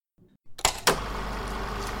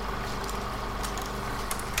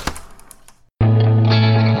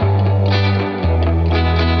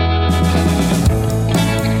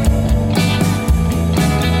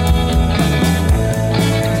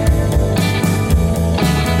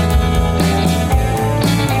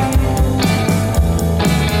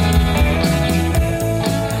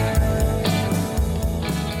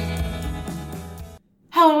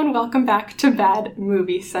welcome back to Bad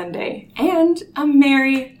Movie Sunday, and a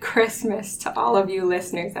Merry Christmas to all of you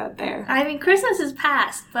listeners out there. I mean, Christmas is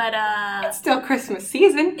past, but It's still Christmas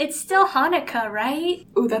season. it's still Hanukkah, right?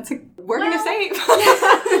 Ooh, we're gonna say it.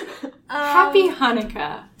 Happy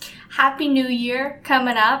Hanukkah. Happy New Year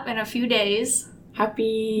coming up in a few days.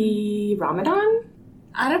 Happy Ramadan?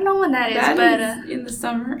 I don't know when that is, That but is in the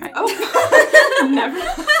summer. Oh, never.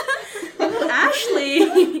 Ashley.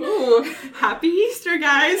 Ooh, happy Easter,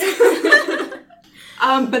 guys.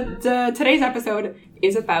 But today's episode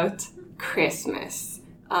is about Christmas.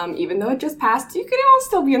 Even though it just passed, you can all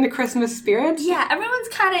still be in the Christmas spirit. Yeah, everyone's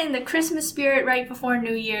kind of in the Christmas spirit right before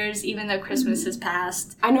New Year's, even though Christmas has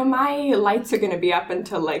passed. I know my lights are going to be up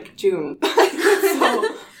until like June,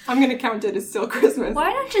 so I'm going to count it as still Christmas.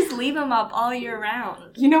 Why not just leave them up all year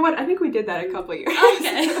round? You know what? I think we did that a couple years.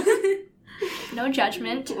 Okay. No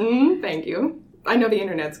judgment. Thank you. I know the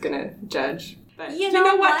internet's going to judge. But You know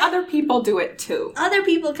what? what? Other people do it too. Other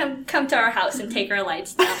people come to our house and take our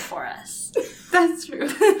lights down for us. That's true.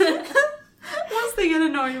 Once they get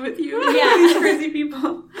annoyed with you. Yeah. These crazy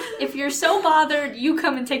people. If you're so bothered, you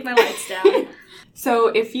come and take my lights down. So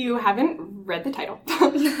if you haven't read the title,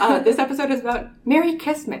 this episode is about Merry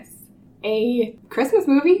Kissmas, a Christmas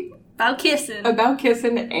movie About kissing. about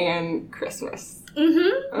kissing and Christmas.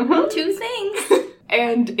 Mm-hmm. Two things.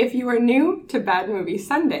 And if you are new to Bad Movie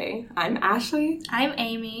Sunday, I'm Ashley, I'm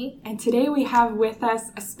Amy. and today we have with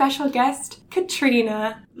us a special guest,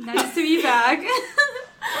 Katrina. Nice to be back.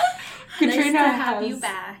 Katrina nice to have has you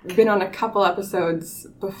back. been on a couple episodes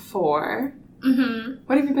before. Mm-hmm.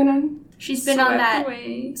 What have you been on? She's been on that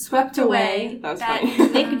Away. Swept Away. That was that funny.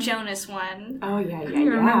 Nick Jonas one. Oh, yeah, I don't even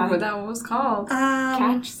remember what that one was called.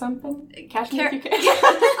 Catch something? Catch me if you can.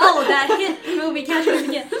 Oh, that hit movie, Catch Me If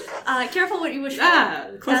You Can. Careful what you wish for.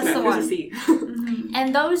 Close That's enough. the There's one. a C.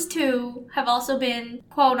 And those two have also been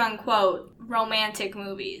quote-unquote romantic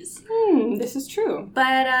movies. This is true.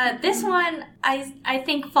 But this one, I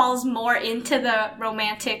think, falls more into the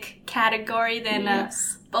romantic category than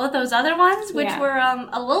Yes. both those other ones, which Yeah. were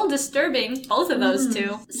a little disturbing, both of those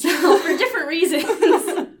two. So, for different reasons.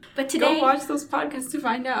 But today... Go watch those podcasts to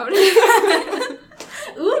find out.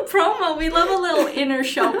 Ooh, promo. We love a little inner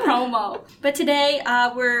show promo. But today,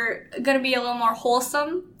 we're going to be a little more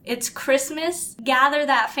wholesome. It's Christmas. Gather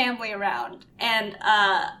that family around. And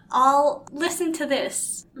I'll listen to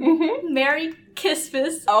this. Mm-hmm. Merry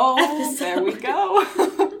Kissmas Oh, episode. there we go.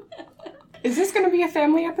 Is this going to be a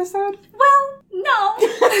family episode? Well, no.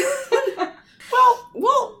 Well,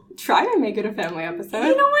 we'll try to make it a family episode.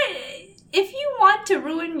 You know what? If you want to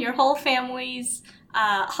ruin your whole family's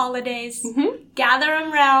holidays, gather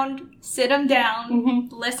them around, sit them down,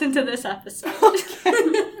 listen to this episode.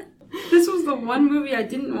 This was the one movie I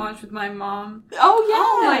didn't watch with my mom. Oh, yeah.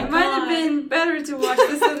 Oh, my It might God. have been better to watch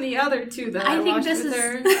this than the other two that I I think watched this with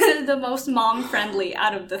is her. the most mom-friendly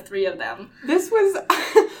out of the three of them. This was...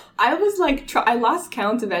 I was like... I lost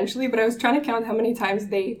count eventually, but I was trying to count how many times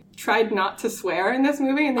they tried not to swear in this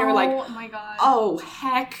movie, and they were like, oh my god. oh,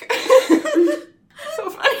 heck. So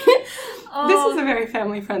funny. Oh. This is a very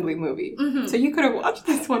family-friendly movie. So you could have watched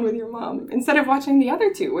this one with your mom instead of watching the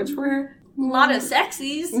other two, which were... A lot of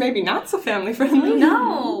sexies. maybe not so family-friendly.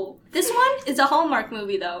 No. This one is a Hallmark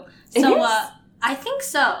movie, though. It So, is? I think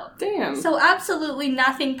so. Damn. So, absolutely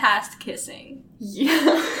nothing past kissing.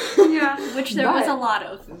 Yeah. Yeah. Which there was But- a lot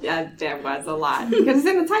of. Yeah, there was a lot. Because it's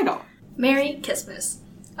in the title. Merry Kissmas.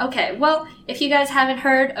 Okay, well, if you guys haven't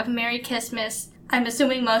heard of Merry Kissmas, I'm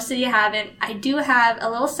assuming most of you haven't. I do have a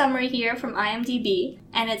little summary here from IMDb,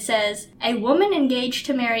 and it says, a woman engaged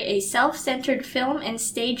to marry a self-centered film and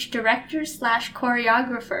stage director /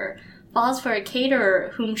 choreographer falls for a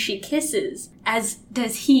caterer whom she kisses, as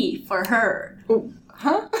does he for her. Ooh,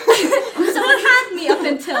 huh? So it had me up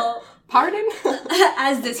until, Pardon?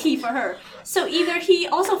 as does he for her. So either he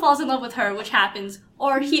also falls in love with her, which happens,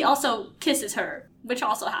 or he also kisses her, which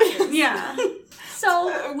also happens. Yeah.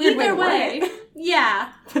 So, Weird either way. way,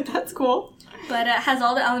 yeah. But that's cool. But it has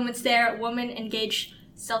all the elements there. Woman, engaged,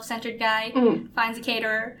 self-centered guy, finds a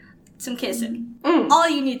caterer, some kissing. All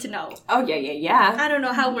you need to know. Oh, yeah. I don't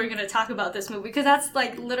know how we're going to talk about this movie, because that's,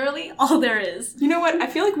 like, literally all there is. You know what? I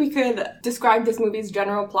feel like we could describe this movie's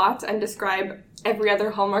general plot and describe every other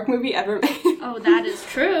Hallmark movie ever made. Oh, that is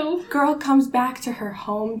true. Girl comes back to her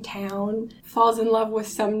hometown, falls in love with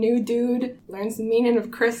some new dude, learns the meaning of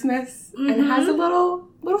Christmas, and has a little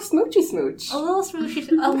smoochy smooch. A little smoochy,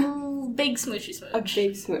 a little big smoochy smooch. A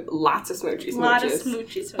big smooch. Lots of smoochy smooches. A lot of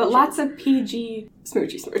smoochy smooches. But lots of PG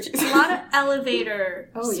smoochy smooches. A lot of elevator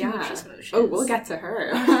Oh, smoochy yeah. smooches. Oh, we'll get to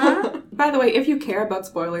her. Uh-huh. by the way, if you care about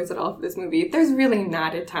spoilers at all for this movie, there's really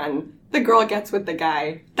not a ton. The girl gets with the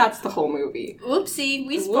guy. That's the whole movie. Oopsie,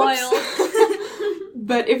 we spoiled.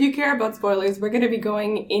 But if you care about spoilers, we're going to be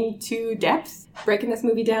going into depth, breaking this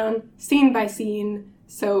movie down scene by scene.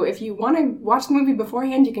 So if you want to watch the movie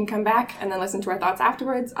beforehand, you can come back and then listen to our thoughts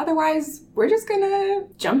afterwards. Otherwise, we're just going to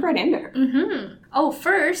jump right into it. Mm-hmm. Oh,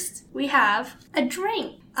 first, we have a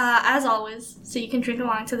drink. As always, so you can drink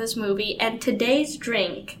along to this movie. And today's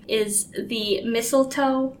drink is the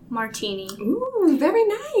mistletoe martini. Ooh, very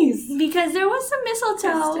nice. Because there was some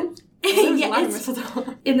mistletoe. There's a lot of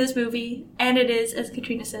mistletoe in this movie. And it is, as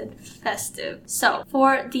Katrina said, festive. So,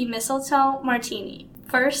 for the mistletoe martini,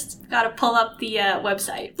 first, gotta pull up the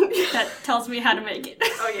website that tells me how to make it.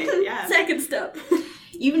 Okay, yeah. Second step.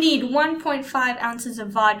 You need 1.5 ounces of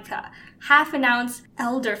vodka, half an ounce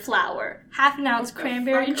elderflower, half an ounce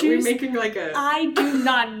cranberry juice. Are we making like a... I do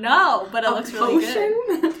not know, but it looks really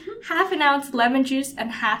good. Potion? Half an ounce lemon juice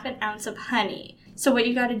and half an ounce of honey. So what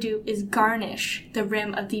you gotta do is garnish the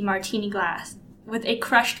rim of the martini glass with a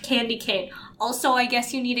crushed candy cane. Also, I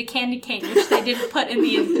guess you need a candy cane, which they didn't put in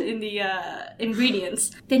the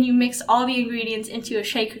ingredients. Then you mix all the ingredients into a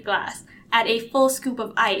shaker glass. Add a full scoop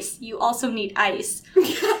of ice. You also need ice.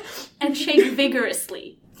 And shake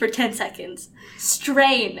vigorously for 10 seconds.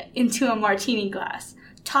 Strain into a martini glass.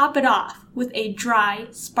 Top it off with a dry,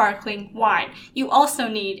 sparkling wine. You also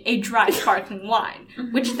need a dry, sparkling wine,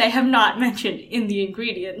 which they have not mentioned in the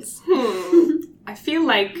ingredients. I feel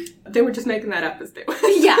like they were just making that up as they were.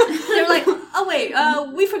 Yeah. They were like, oh wait,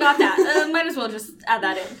 we forgot that. Might as well just add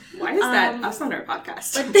that in. Why is that us on our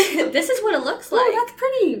podcast? But this is what it looks like. Oh, that's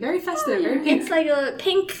pretty. Very festive. Very pink. It's like a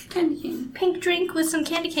pink Candy cane. pink drink with some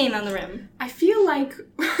candy cane on the rim. I feel like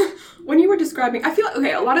when you were describing, I feel like,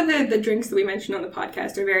 okay, a lot of the drinks that we mentioned on the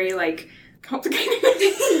podcast are very, like, complicated.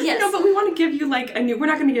 Yes. No, but we want to give you, like, we're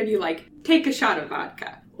not going to give you, like, take a shot of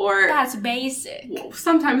vodka. Or That's basic. well,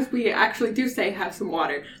 sometimes we actually do say have some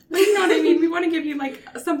water. But you know what I mean? We want to give you, like,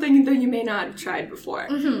 something that you may not have tried before.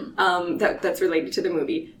 Mm-hmm. That's related to the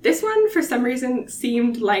movie. This one, for some reason,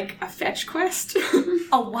 seemed like a fetch quest.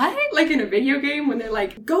 A what? Like in a video game when they're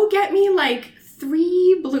like, go get me, like,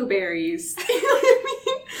 3 blueberries. You know what I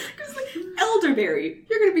mean? Because, like, elderberry.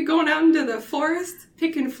 You're going to be going out into the forest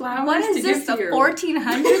picking flowers. What is to this, give the to your...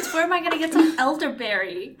 1400s? Where am I going to get some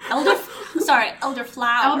elderberry? Elderflower. I'm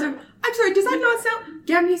sorry, does that not sound...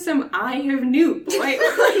 Get me some Eye of Newt, boy.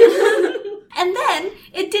 And then,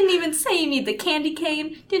 it didn't even say you need the candy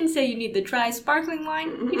cane, didn't say you need the dry sparkling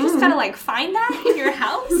wine. You just gotta, like, find that in your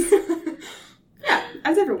house. Yeah,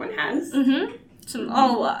 as everyone has. Mm-hmm.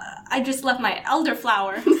 I just left my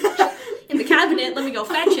elderflower in the cabinet. Let me go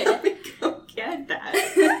fetch it. Let me go get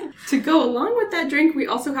that. To go along with that drink, we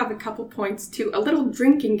also have a couple points to a little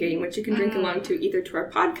drinking game, which you can drink along to either to our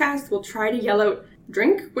podcast. We'll try to yell out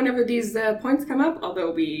drink whenever these points come up,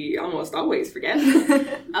 although we almost always forget.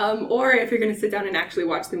 Or if you're going to sit down and actually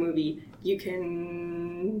watch the movie, you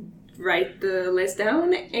can write the list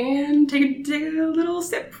down and take a little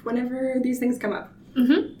sip whenever these things come up.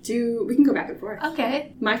 Mm-hmm. We can go back and forth.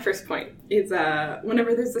 Okay. My first point is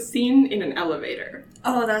whenever there's a scene in an elevator.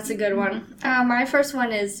 Oh, that's a good one. My first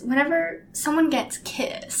one is whenever someone gets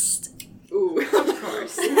kissed. Ooh, of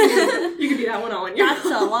course. You could be that one all on your That's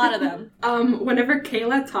a lot of them. Whenever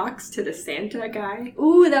Kayla talks to the Santa guy.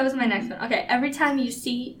 Ooh, that was my next one. Okay, every time you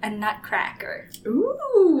see a nutcracker.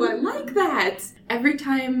 Ooh, I like that. Every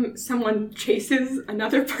time someone chases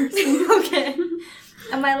another person. Okay.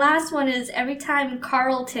 And my last one is every time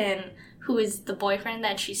Carlton, who is the boyfriend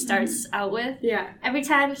that she starts out with, every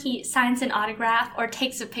time he signs an autograph or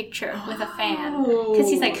takes a picture with a fan. Because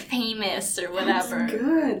he's, like, famous or whatever. That's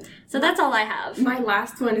good. So that's all I have. My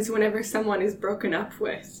last one is whenever someone is broken up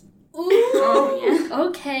with. Ooh. Oh, yeah.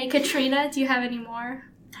 Okay, Katrina, do you have any more?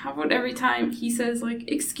 How about every time he says, like,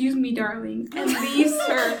 excuse me, darling, and leaves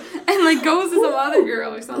her, and, like, goes to some other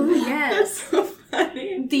girl or something. Ooh, yes. That's so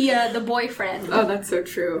funny. The boyfriend. Oh, that's so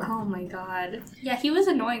true. Oh, my God. Yeah, he was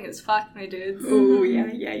annoying as fuck, my dudes. Oh,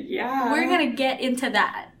 yeah. We're gonna get into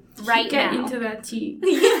that right Get now. into that tea.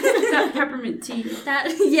 That peppermint tea.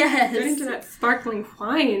 Yes. Get into that sparkling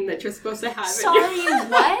wine that you're supposed to have. Sorry,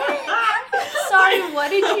 what? Sorry, what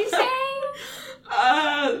did you say?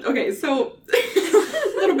 Okay, so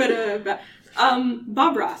a little bit of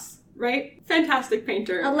Bob Ross, right? Fantastic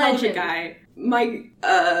painter, a legend guy. My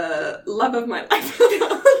love of my life.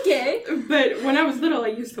 Okay. But when I was little, I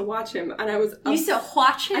used to watch him, and I was You used to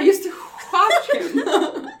watch him? I used to watch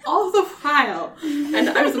him all the while, and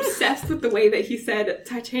I was obsessed with the way that he said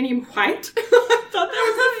titanium white. I thought that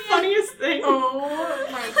was the funniest thing. Oh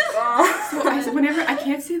my god. So whenever I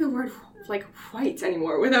can't say the word like white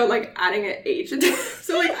anymore without like adding an H.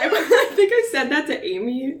 So like I think I said that to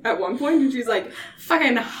Amy at one point, and she's like,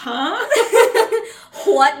 "Fucking huh?"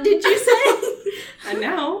 What did you say? And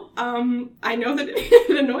now I know that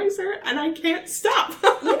it annoys her, and I can't stop.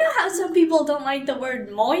 You know how some people don't like the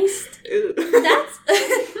word moist?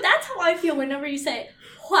 That's how I feel whenever you say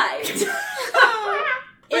white.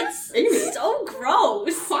 It's Amy, so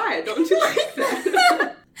gross. why don't you like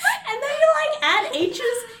that? And then you like add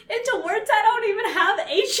H's into words that don't even have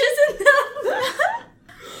H's in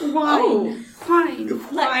them. Wine. Wine.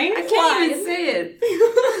 Wine? I can't even say it.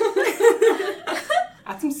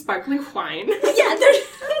 Add some sparkling wine. Yeah, there's...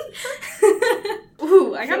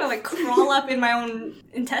 Ooh, I gotta like crawl up in my own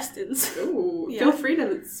intestines. Ooh, Yeah. feel free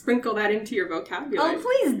to sprinkle that into your vocabulary. Oh,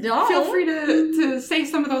 please don't. Feel free to say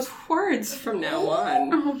some of those words from now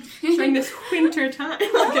on during this winter time.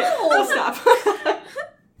 Okay, we'll stop.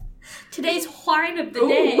 Today's wine of the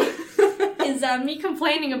day is me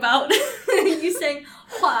complaining about you saying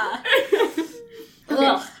 "hua."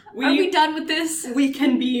 Ugh. Are we done with this? We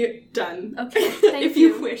can be done. Okay, thank if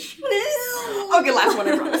you wish. Okay, last one,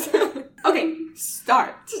 I promise. Okay,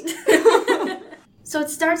 start. So it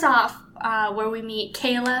starts off where we meet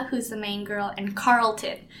Kayla, who's the main girl, and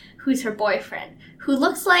Carlton, who's her boyfriend, who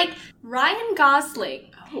looks like Ryan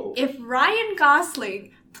Gosling. Oh. If Ryan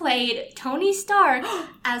Gosling played Tony Stark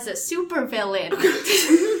as a supervillain.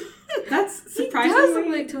 That's He surprisingly does look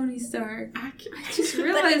like Tony Stark. accurate. I just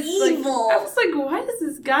realized, evil. I was like, why does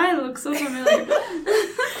this guy look so familiar?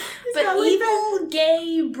 But got, like, evil,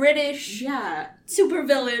 gay, British Yeah.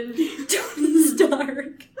 supervillain Tony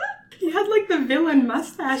Stark. He had like the villain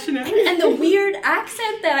mustache and everything. And the weird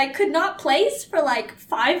accent that I could not place for like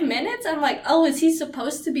 5 minutes. I'm like, oh, is he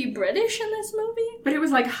supposed to be British in this movie? But it was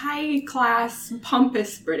like high class,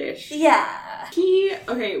 pompous British. Yeah.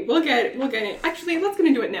 Okay, we'll get it. Actually, let's get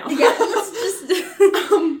into it now. Yeah, let's just...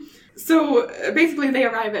 So basically they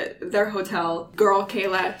arrive at their hotel. Girl,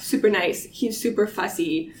 Kayla, super nice. He's super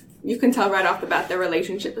fussy. You can tell right off the bat their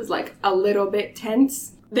relationship is like a little bit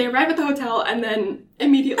tense. They arrive at the hotel and then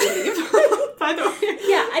immediately leave. By the way.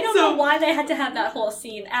 Yeah, I don't know why they had to have that whole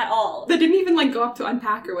scene at all. They didn't even like go up to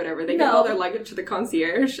unpack or whatever. They gave No. all their luggage to the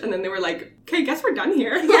concierge and then they were like, okay, guess we're done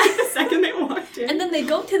here. Yeah. Like, the second they walked in. And then they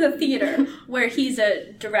go to the theater where he's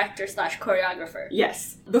a director / choreographer.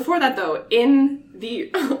 Yes. Before that, though, in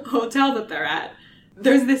the hotel that they're at,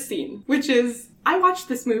 there's this scene, which is, I watched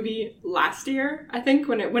this movie last year, I think,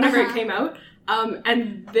 whenever it came out,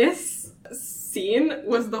 and this scene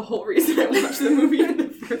was the whole reason I watched the movie in the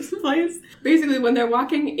first place. Basically, when they're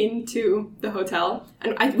walking into the hotel,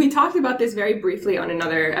 and we talked about this very briefly on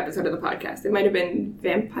another episode of the podcast. It might have been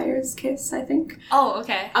Vampire's Kiss, I think. Oh,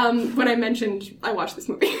 okay. When I mentioned I watched this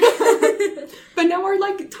movie. But now we're,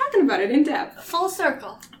 like, talking about it in depth. Full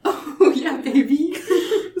circle. Oh, yeah, baby.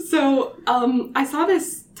 So, I saw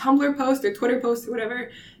this Tumblr post or Twitter post or whatever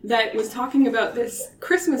that was talking about this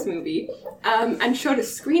Christmas movie, and showed a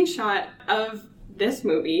screenshot of this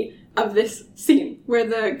movie, of this scene, where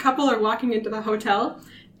the couple are walking into the hotel,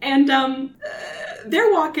 and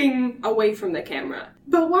they're walking away from the camera.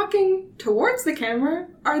 But walking towards the camera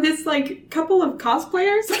are this, like, couple of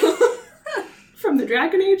cosplayers from the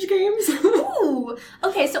Dragon Age games. Ooh.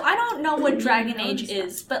 Okay, so I don't know what Dragon Age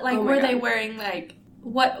is, but like, Oh my were they God. wearing like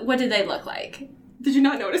what did they look like? Did you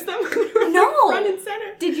not notice them? No. Front and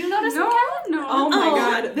center. Did you notice them, No, Kat? no. Oh my Oh.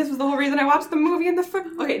 god, this was the whole reason I watched the movie in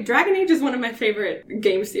the Okay, Dragon Age is one of my favorite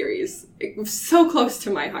game series. It was so close to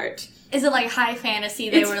my heart. Is it like high fantasy?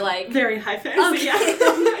 They It's were like, very high fantasy, Okay.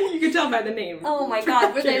 yeah. You could tell by the name. oh my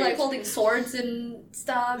god, were they Dragon like Age. holding swords and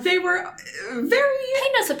stuff? They were very...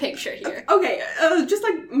 Paint us a picture here. Okay, just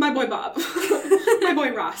like my boy Bob. My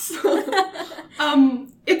boy Ross.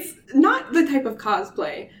 It's not the type of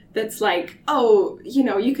cosplay that's like, oh, you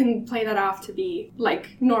know, you can play that off to be,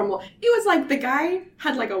 like, normal. It was like the guy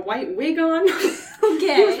had, like, a white wig on.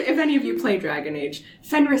 Okay. If any of you play Dragon Age,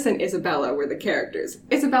 Fenris and Isabella were the characters.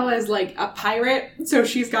 Isabella is, like, a pirate, so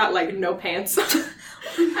she's got, like, no pants.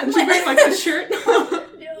 And she's wearing, like, a shirt.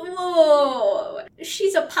 Whoa.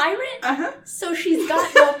 She's a pirate? Uh-huh. So she's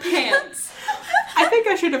got no pants. I think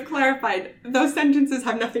I should have clarified. Those sentences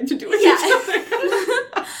have nothing to do with Yeah. each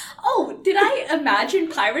other. Oh, did I imagine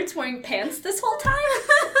pirates wearing pants this whole time?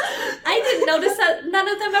 I didn't notice that none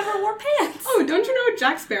of them ever wore pants. Oh, don't you know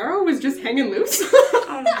Jack Sparrow was just hanging loose?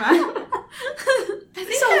 Oh my. I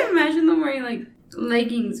think I imagine them wearing like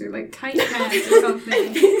leggings or like tight pants or I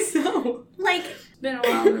something. think so. Like, It's been a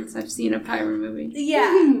while since I've seen a pirate movie.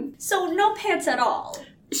 yeah. So no pants at all.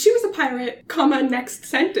 She was a pirate, comma, next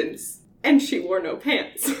sentence. And she wore no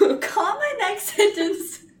pants. Comma next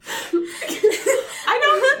sentence. I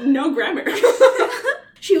don't know grammar.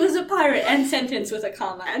 sentence with a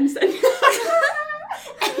comma. And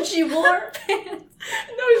And she wore pants.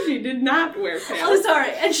 No, she did not wear pants. Oh,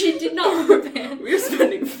 sorry. And she did not wear pants. We're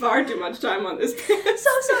spending far too much time on this pants.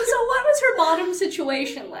 So what was her bottom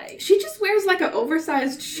situation like? She just wears like an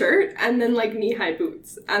oversized shirt and then like knee-high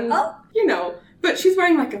boots. And, you know, but she's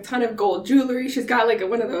wearing like a ton of gold jewelry. She's got like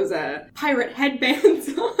one of those pirate headbands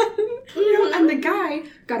on. You know, and the guy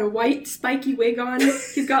got a white spiky wig on.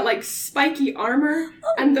 He's got like spiky armor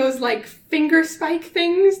and those like finger spike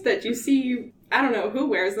things that you see. I don't know who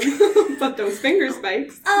wears them, but those finger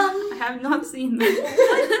spikes. I have not seen them.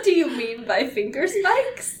 What do you mean by finger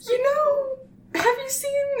spikes? You know, have you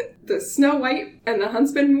seen the Snow White and the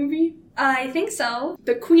Huntsman movie? I think so.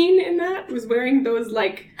 The queen in that was wearing those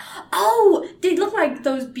like... Oh, they look like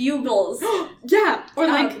those bugles. Yeah, or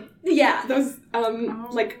like... yeah. Those,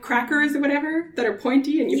 like, crackers or whatever that are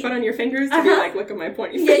pointy and you put on your fingers to be like, look at my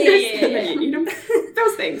pointy fingers, and then you eat them.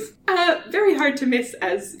 Those things. Very hard to miss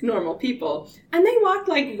as normal people. And they walk,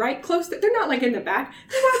 like, right close to... They're not, like, in the back.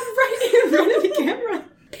 They walk right in front of the camera.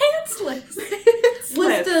 Pantsless.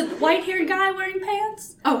 Was the white-haired guy wearing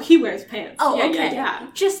pants? Oh, he wears pants. Oh, yeah, okay. Yeah.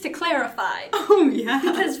 Just to clarify. Oh, yeah.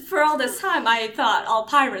 Because for all this time, I thought all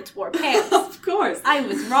pirates wore pants. Of course. I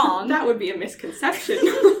was wrong. That would be a misconception.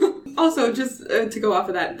 Also, just to go off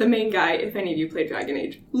of that, the main guy, if any of you play Dragon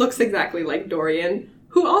Age, looks exactly like Dorian,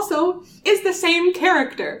 who also is the same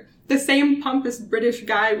character. The same pompous British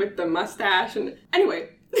guy with the mustache and...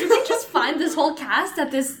 Anyway... Did they just find this whole cast at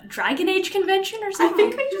this Dragon Age convention or something?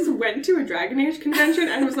 I think they just went to a Dragon Age convention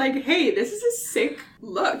and was like, hey, this is a sick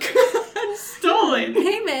look. And stole it.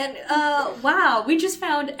 Hey man, wow, we just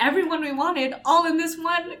found everyone we wanted all in this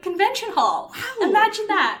one convention hall. Wow. Imagine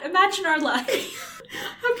that. Imagine our life.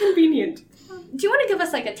 How convenient. Do you want to give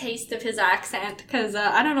us like a taste of his accent? Because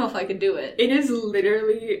I don't know if I could do it. It is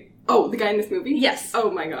literally... Oh, the guy in this movie? Yes. Oh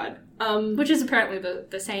my god. Which is apparently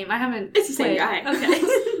the same. I haven't... It's the same guy. Okay.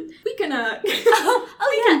 We can, we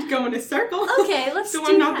yeah. can go in a circle. Okay, let's so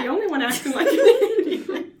do I'm not that. the only one acting like an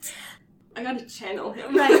idiot. I gotta channel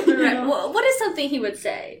him. Right. You know? Well, what is something he would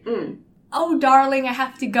say? Oh, darling, I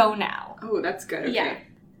have to go now. Oh, that's good. Okay. Yeah.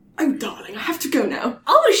 Oh, darling, I have to go now.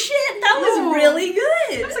 Oh, shit, that was really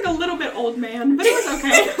good. It was like a little bit old man, but it was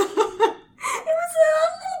okay. It was a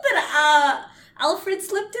little bit Alfred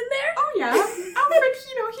slipped in there. Oh, yeah. Alfred,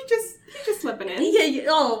 you know, he just slipping in. Yeah,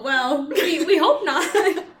 oh, well, we hope not.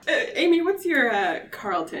 Amy, what's your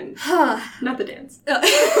Carlton? Not the dance.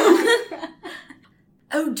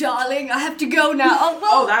 Oh, darling, I have to go now. Oh,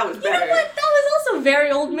 well, oh, that was better. You know what? That was also very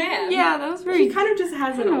old man. Yeah, that was very... He kind of just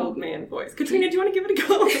has an old man voice. Katrina, do you want to give it a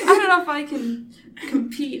go? I don't know if I can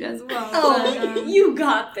compete as well. Oh, but, you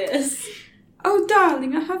got this. Oh,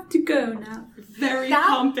 darling, I have to go now. Very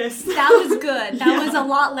pompous. That was good. That was a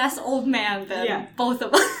lot less old man than both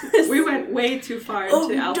of us. We went way too far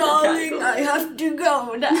into Alfred darling, Castle. I have to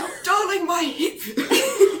go now. Darling, my hip.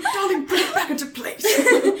 Darling, put it back into place.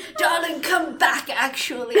 Darling, come back,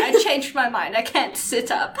 actually. I changed my mind. I can't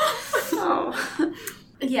sit up. Oh.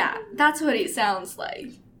 Yeah, that's what he sounds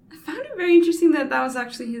like. I found it very interesting that was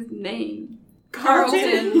actually his name.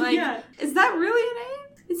 Carlton. Like, is that really a name?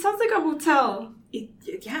 It sounds like a hotel.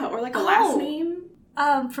 Yeah, or like a last name.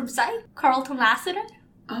 From Psych? Carlton Lassiter?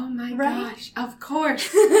 Oh my gosh, of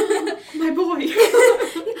course. My boy.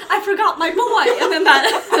 I forgot my boy. And then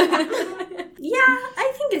that. Yeah,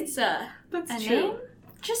 I think it's That's a true. name.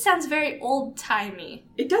 Just sounds very old-timey.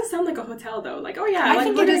 It does sound like a hotel though. Like, oh yeah, I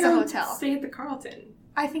think it is a hotel. Stay at the Carlton.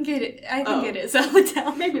 I think it is a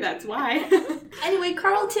hotel. Maybe that's why. Anyway,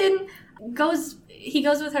 Carlton goes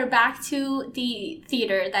with her back to the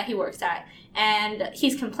theater that he works at, and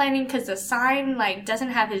he's complaining because the sign doesn't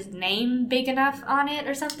have his name big enough on it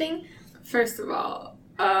or something. First of all,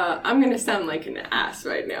 I'm gonna sound like an ass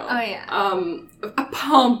right now. Oh yeah. A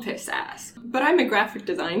pompous ass. But I'm a graphic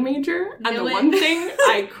design major, and the one thing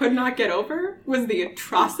I could not get over was the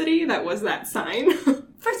atrocity that was that sign.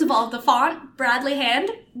 First of all, the font, Bradley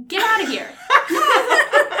Hand, get out of here.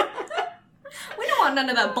 We don't want none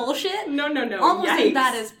of that bullshit. No. Almost Yikes. as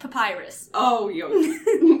bad as papyrus. Oh, yo.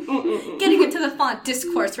 Getting into the font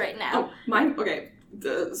discourse right now. Oh, mine? Okay.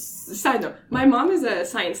 The side note. My mom is a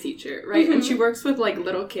science teacher, right? Mm-hmm. And she works with,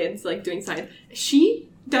 little kids, doing science. She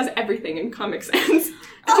does everything in Comic Sans. She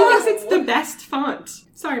thinks it's the best font.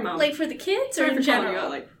 Sorry, Mom. For the kids or in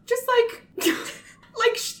general?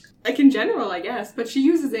 In general, I guess. But she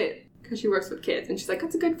uses it because she works with kids. And she's like,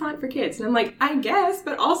 that's a good font for kids. And I'm like, I guess,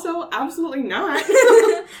 but also absolutely not.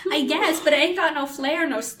 I guess, but it ain't got no flair,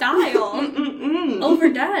 no style.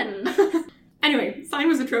 Overdone. Anyway, sign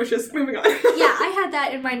was atrocious. Moving on. Yeah, I had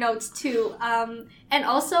that in my notes too. And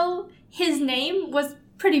also, his name was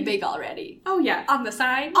pretty big already. Oh, yeah. On the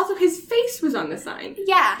sign. Also, his face was on the sign.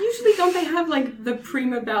 Yeah. Usually don't they have, like, the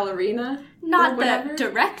prima ballerina? Not the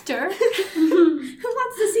director. Who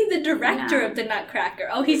wants to see the director of the Nutcracker?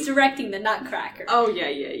 Oh, he's directing the Nutcracker. Oh,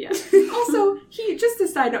 yeah. Also, just a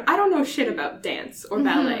side note, I don't know shit about dance or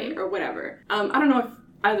ballet or whatever. I don't know if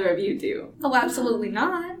either of you do. Oh, absolutely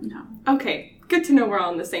not. No. Okay, good to know we're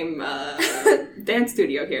all in the same dance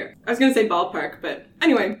studio here. I was gonna say ballpark, but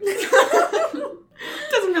anyway.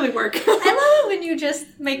 Doesn't really work. I love it when you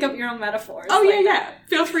just make up your own metaphors. Oh, yeah.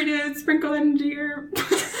 Feel free to sprinkle that into your...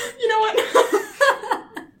 You know what?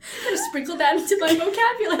 Just sprinkle that into my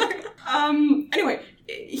vocabulary. Anyway,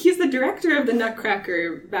 he's the director of the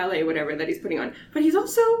Nutcracker ballet, whatever, that he's putting on. But he's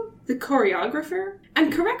also the choreographer.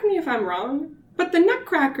 And correct me if I'm wrong, but the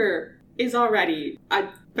Nutcracker is already a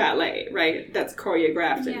ballet, right? That's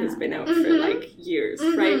choreographed and has been out for, like, years,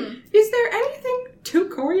 right? Is there anything to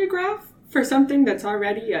choreograph for something that's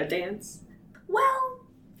already a dance? Well,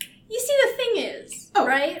 you see, the thing is,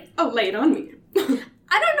 right? Oh, lay it on me.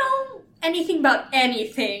 I don't know anything about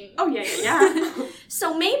anything. Oh, yeah.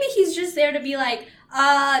 So maybe he's just there to be like,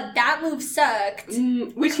 that move sucked.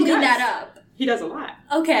 Which Clean he does. that up. He does a lot.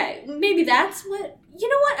 Okay, maybe that's what... You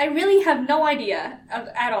know what? I really have no idea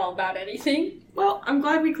at all about anything. Well, I'm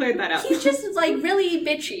glad we cleared that up. He's just, like, really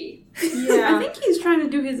bitchy. Yeah. I think he's trying to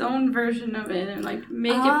do his own version of it and, like,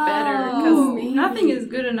 make it better. Because nothing is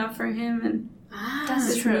good enough for him in That's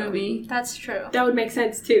this true. movie. That's true. That would make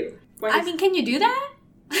sense, too. I mean, can you do that?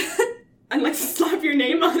 And, like, slap your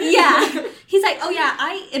name on it? Yeah. He's like, oh, yeah,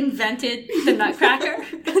 I invented the Nutcracker.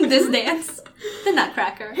 This dance. The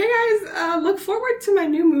Nutcracker. Hey, guys, look forward to my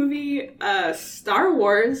new movie, Star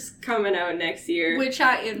Wars, coming out next year. Which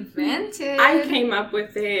I invented. I came up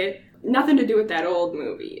with it. Nothing to do with that old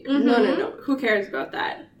movie. No. Who cares about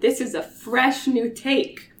that? This is a fresh new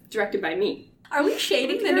take, directed by me. Are we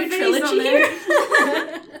shading the Your new face trilogy on there.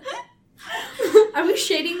 here? Are we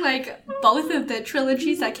shading, like, both of the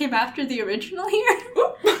trilogies that came after the original here?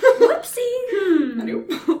 Whoopsie.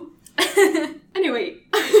 Anyway,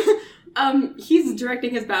 he's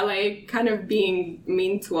directing his ballet, kind of being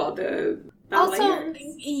mean to all the Also,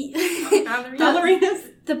 ballerinas.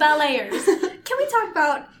 The balleters. Can we talk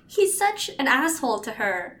about, he's such an asshole to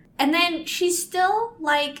her. And then she's still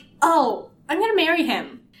like, oh, I'm gonna marry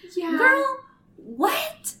him. Yeah. Girl,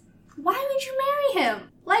 what? Why would you marry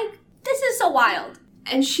him? Like, this is so wild.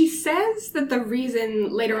 And she says that the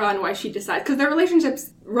reason later on why she decides, because their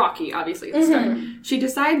relationship's rocky, obviously, at the start. She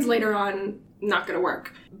decides later on, not gonna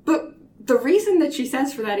work. But the reason that she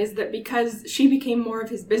says for that is that because she became more of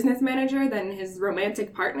his business manager than his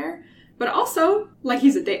romantic partner, but also, like,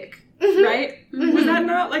 he's a dick, right? Was that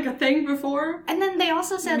not, like, a thing before? And then they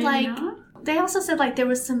also said, there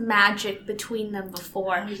was some magic between them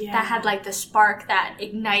before that had, like, the spark that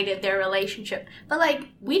ignited their relationship. But, like,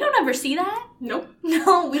 we don't ever see that. Nope.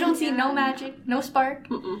 No, we don't see no magic, no spark.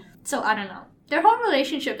 So, I don't know. Their whole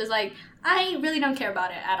relationship is like, I really don't care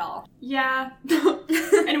about it at all. Yeah.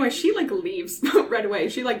 Anyway, she, like, leaves right away.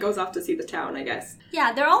 She, like, goes off to see the town, I guess.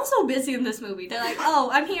 Yeah, they're all so busy in this movie. They're like, oh,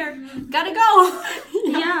 I'm here. Gotta go.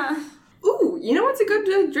 Yeah. Ooh, you know what's a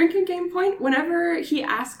good drinking game point? Whenever he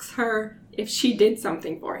asks her if she did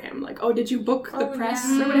something for him. Like, oh, did you book the press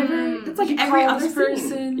or whatever? That's like every other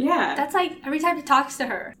person. Yeah. That's like every time he talks to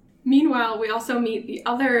her. Meanwhile, we also meet the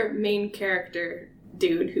other main character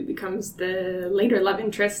dude who becomes the later love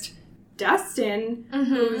interest, Dustin,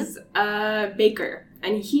 who's a baker.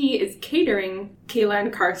 And he is catering Kayla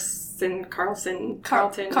and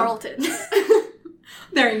Carlton.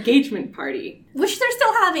 Their engagement party. Which they're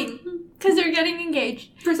still having. Because they're getting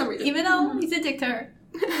engaged. For some reason. Even though he's a dick to her.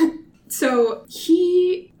 So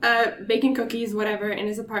he, baking cookies, whatever, in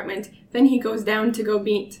his apartment. Then he goes down to go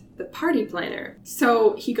meet the party planner.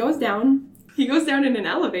 So he goes down in an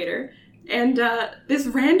elevator, and this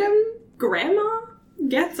random grandma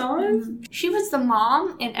gets on. She was the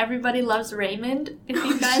mom in Everybody Loves Raymond, if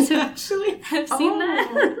you guys have seen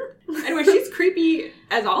that. Anyway, she's creepy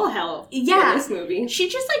as all hell in this movie. She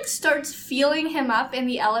just, like, starts feeling him up in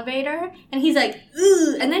the elevator, and he's like,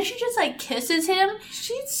 ugh, and then she just, like, kisses him.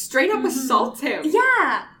 She straight up assaults him.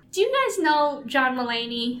 Yeah. Do you guys know John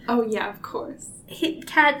Mulaney? Oh, yeah, of course.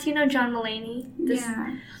 Kat, do you know John Mulaney?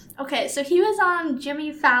 Yeah. Okay, so he was on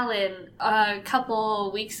Jimmy Fallon a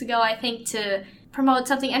couple weeks ago, I think, to promote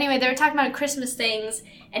something. Anyway, they were talking about Christmas things,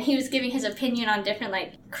 and he was giving his opinion on different,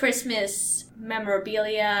 like, Christmas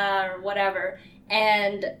memorabilia or whatever,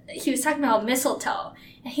 and he was talking about mistletoe.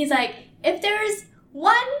 And he's like, if there's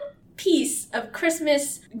one piece of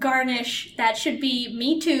Christmas garnish that should be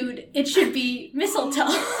Me Too'd. It should be mistletoe.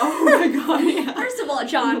 Oh my god, yeah. First of all,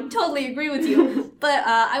 John, totally agree with you. But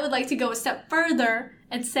I would like to go a step further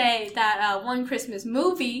and say that one Christmas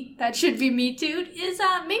movie that should be Me Too'd is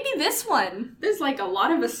maybe this one. There's like a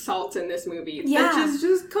lot of assault in this movie Yeah. that is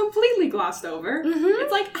just completely glossed over. Mm-hmm.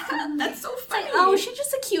 It's like, that's so funny. Like, oh, she's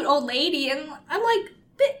just a cute old lady. And I'm like,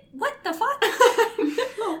 what the fuck?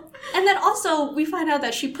 No. And then also, we find out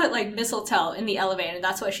that she put, like, mistletoe in the elevator, and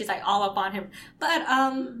that's why she's, like, all up on him. But,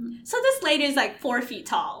 so this lady is, like, 4 feet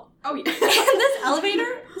tall. Oh, yeah. And this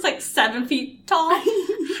elevator is, like, 7 feet tall.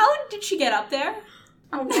 How did she get up there?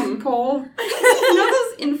 A long pole. You know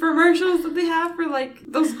those infomercials that they have for, like,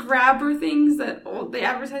 those grabber things that they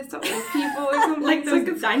advertise to old people or something? Like those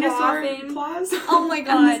a dinosaur thing. claws? Oh my And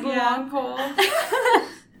god, this yeah. long pole.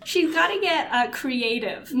 She's gotta get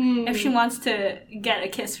creative if she wants to get a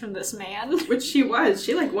kiss from this man. Which she was.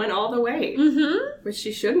 She, like, went all the way. Mm-hmm. Which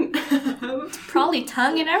she shouldn't. Probably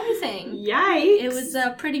tongue and everything. Yikes. It was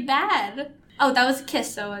pretty bad. Oh, that was a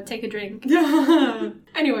kiss, so take a drink.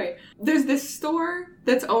 Anyway, there's this store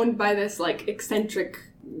that's owned by this, like, eccentric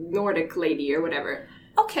Nordic lady or whatever.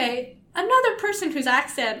 Okay, another person whose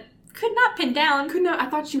accent could not pin down. I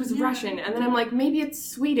thought she was Russian, and then I'm like, maybe it's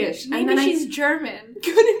Swedish. Maybe and then she's German.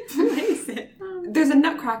 couldn't place it. There's a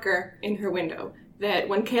nutcracker in her window that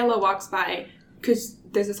when Kayla walks by, because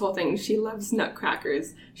there's this whole thing, she loves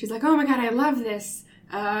nutcrackers. She's like, oh my god, I love this.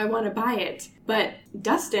 I want to buy it. But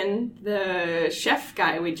Dustin, the chef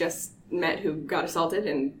guy we just met who got assaulted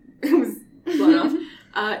and was blown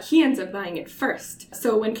off, he ends up buying it first.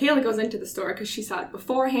 So when Kayla goes into the store, because she saw it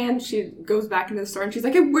beforehand, she goes back into the store and she's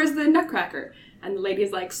like, hey, where's the nutcracker? And the lady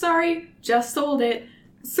is like, sorry, just sold it.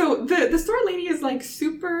 So the store lady is like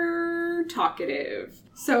super talkative.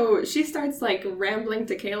 So she starts like rambling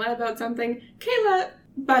to Kayla about something. Kayla,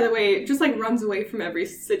 by the way, just like runs away from every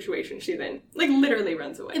situation she's in. Like literally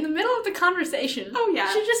runs away. In the middle of the conversation. Oh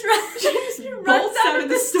yeah. She just runs Bolts out of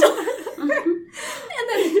the store. And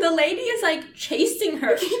then the lady is like chasing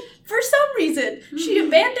her. For some reason, she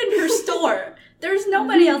abandoned her store. There's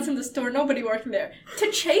nobody else in the store, nobody working there.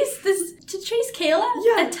 To chase Kayla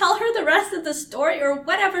and tell her the rest of the story or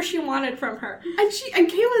whatever she wanted from her. And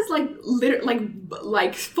Kayla's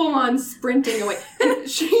like full on sprinting away. And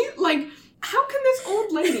she like, how can this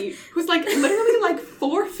old lady who's like literally like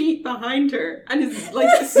 4 feet behind her and is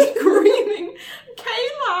like screaming,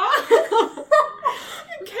 Kayla!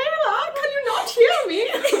 Kayla, can you not hear me?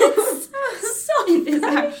 It is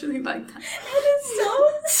actually like that. It is so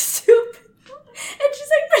stupid. And she's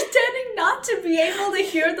like pretending not to be able to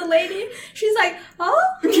hear the lady. She's like,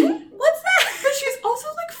 oh, what's that? But she's also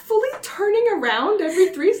like fully turning around every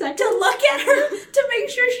 3 seconds. To look at her to make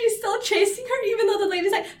sure she's still chasing her, even though the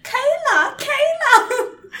lady's like, Kayla,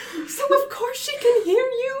 Kayla. So of course she can hear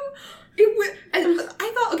you.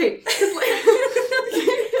 I thought, okay, 'cause,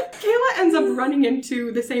 like, Kayla ends up running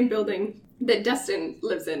into the same building that Dustin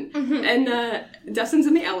lives in. Mm-hmm. And Dustin's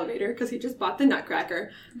in the elevator because he just bought the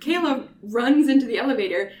nutcracker. Kayla runs into the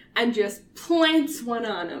elevator and just plants one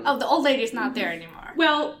on him. Oh, the old lady's not there anymore.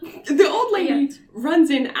 Well, the old lady runs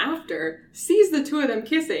in after, sees the two of them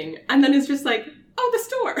kissing, and then is just like, oh, the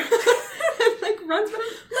store. And, like, runs with him.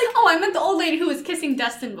 Like, oh, I meant the old lady who was kissing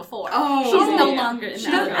Dustin before. Oh, she's no longer in the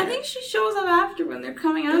elevator. I think she shows up after when they're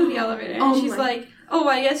coming out of the elevator. And she's like, oh,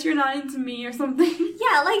 I guess you're not into me or something.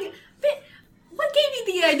 Yeah, like, what gave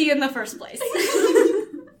you the idea in the first place?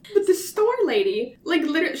 But the store lady, like,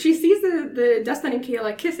 literally, she sees the Dustin and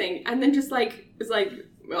Kayla kissing, and then just, like, is like,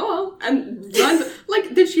 oh, and runs.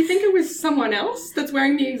 Like, did she think it was someone else that's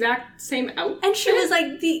wearing the exact same outfit? And she was like,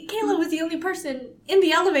 Kayla was the only person in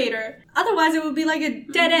the elevator. Otherwise, it would be like a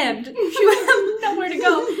dead end. She would have nowhere to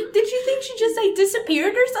go. Did you think she just, like,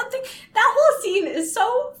 disappeared or something? That whole scene is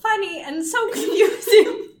so funny and so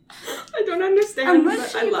confusing. I don't understand,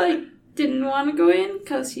 Unless but she, I love it. didn't want to go in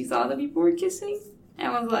because she saw the people were kissing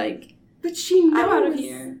and was like, But she knows I'm out of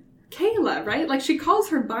here. Kayla, right? Like, she calls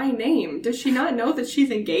her by name. Does she not know that she's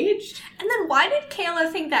engaged? And then why did Kayla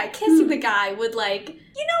think that kissing the guy would, like,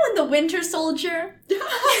 you know in The Winter Soldier? You know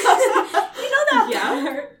that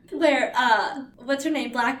part where, what's her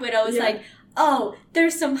name, Black Widow is like, oh,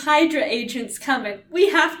 there's some Hydra agents coming. We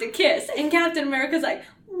have to kiss. And Captain America's like,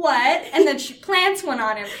 what? And then she plants one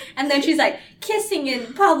on him. And then she's like, kissing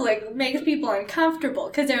in public makes people uncomfortable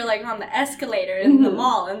because they're like on the escalator in the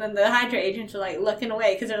mall. And then the Hydra agents are like looking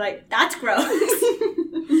away because they're like, that's gross.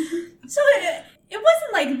 So it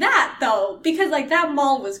wasn't like that though, because like that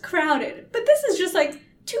mall was crowded. But this is just like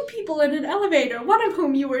two people in an elevator, one of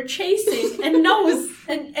whom you were chasing and knows,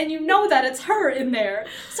 and you know that it's her in there.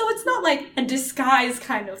 So it's not like a disguise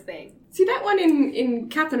kind of thing. See, that one in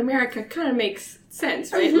Captain America kind of makes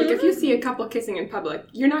sense, right? Like, if you see a couple kissing in public,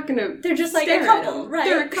 you're not going to They're just like stare a couple, at them. right?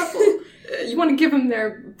 They're a couple. You want to give them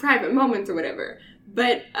their private moments or whatever.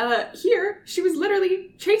 But here, she was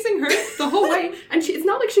literally chasing her the whole way, and it's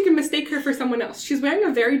not like she can mistake her for someone else. She's wearing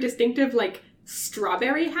a very distinctive, like,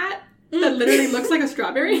 strawberry hat that literally looks like a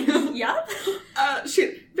strawberry. Yep.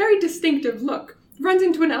 Very distinctive look. Runs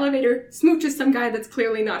into an elevator, smooches some guy that's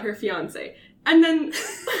clearly not her fiancé. And then,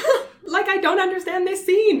 like, I don't understand this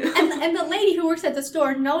scene. And the lady who works at the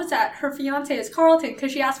store knows that her fiancé is Carlton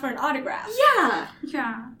because she asked for an autograph. Yeah.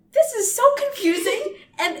 Yeah. This is so confusing,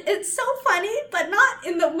 and it's so funny, but not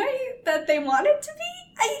in the way that they want it to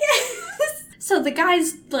be, I guess. So the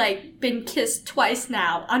guy's, like, been kissed twice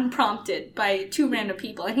now, unprompted, by two random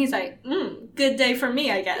people, and he's like, good day for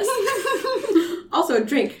me, I guess. Also,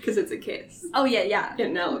 drink, because it's a kiss. Oh, yeah. In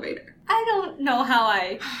an elevator. I don't know how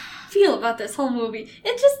I feel about this whole movie.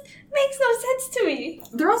 It just makes no sense to me.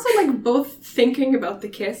 They're also, like, both thinking about the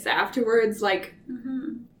kiss afterwards, like...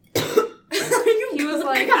 He was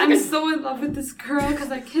like, I'm so in love with this girl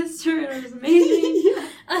because I kissed her and it was amazing.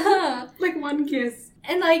 Uh-huh. Like, one kiss.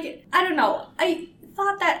 And, like, I don't know. I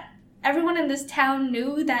thought that everyone in this town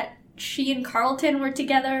knew that she and Carlton were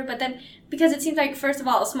together, but then, because it seems like, first of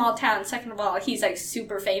all, a small town, second of all, he's, like,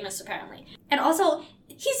 super famous, apparently. And also,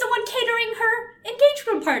 he's the one catering her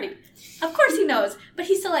engagement party. Of course he knows, but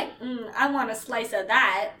he's still like, I want a slice of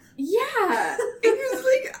that. Yeah. It was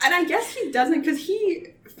like, and I guess he doesn't, because he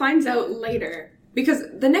finds out later. Because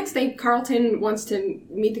the next day, Carlton wants to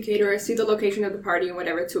meet the caterer, see the location of the party and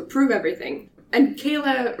whatever, to approve everything. And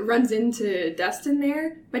Kayla runs into Dustin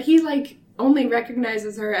there, but he, like, only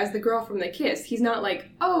recognizes her as the girl from the kiss. He's not like,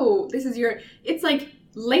 oh, this is your... It's like,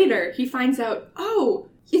 later, he finds out, oh,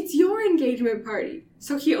 it's your engagement party.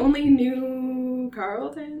 So he only knew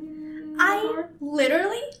Carlton? I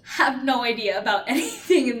literally have no idea about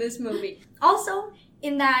anything in this movie. Also,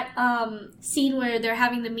 in that scene where they're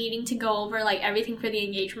having the meeting to go over, like, everything for the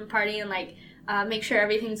engagement party and, like, make sure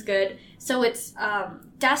everything's good. So it's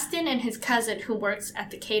Dustin and his cousin who works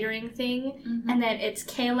at the catering thing, and then it's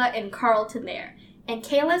Kayla and Carlton there. And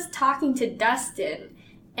Kayla's talking to Dustin,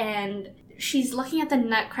 and she's looking at the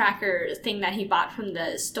nutcracker thing that he bought from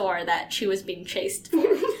the store that she was being chased for.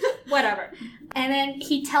 Whatever. And then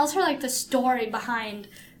he tells her, like, the story behind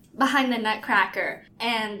the nutcracker,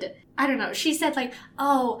 and... I don't know, she said, like,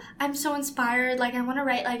 oh, I'm so inspired, like, I want to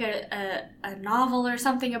write, like, a novel or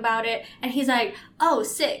something about it. And he's like, oh,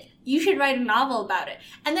 sick, you should write a novel about it.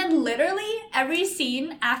 And then literally every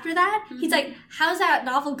scene after that, he's like, how's that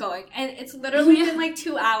novel going? And it's literally been, like,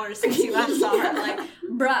 2 hours since you last saw her. Like,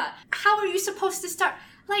 bruh, how are you supposed to start?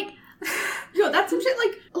 Like... Yo, that's some shit,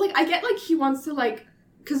 like, I get, like, he wants to, like,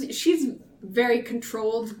 because she's... very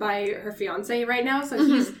controlled by her fiancé right now, so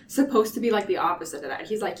he's supposed to be, like, the opposite of that.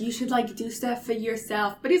 He's like, you should, like, do stuff for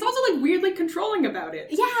yourself, but he's also, like, weirdly controlling about it.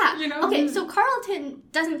 Yeah. You know? Okay, so Carlton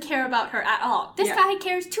doesn't care about her at all. This guy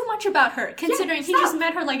cares too much about her, considering he just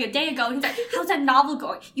met her, like, a day ago. He's like, how's that novel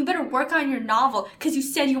going? You better work on your novel, because you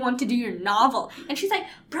said you want to do your novel. And she's like,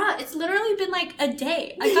 bruh, it's literally been, like, a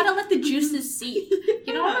day. I gotta let the juices seep.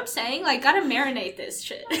 You know what I'm saying? Like, gotta marinate this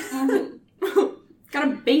shit.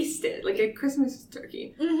 Gotta baste it, like a Christmas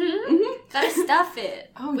turkey. Gotta stuff it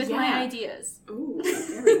with my ideas. Ooh,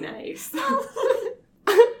 very nice.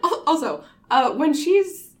 Also, when she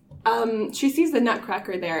sees the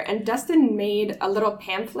Nutcracker there, and Dustin made a little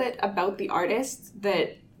pamphlet about the artist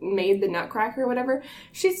that made the Nutcracker or whatever,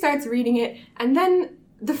 she starts reading it, and then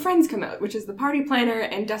the friends come out, which is the party planner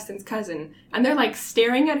and Dustin's cousin, and they're, like,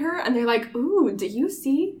 staring at her, and they're like, ooh, do you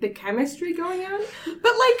see the chemistry going on?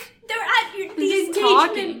 But, like... They're at the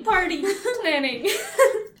engagement party planning.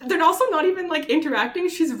 They're also not even, like, interacting.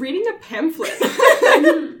 She's reading a pamphlet.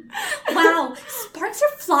 Wow, sparks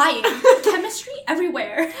are flying. Chemistry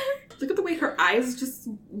everywhere. Look at the way her eyes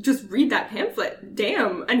just read that pamphlet.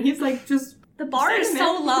 Damn. And he's, like, just... The bar is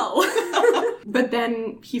so low. But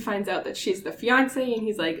then he finds out that she's the fiancé, and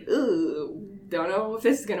he's like, ooh, don't know if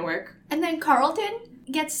this is gonna work. And then Carlton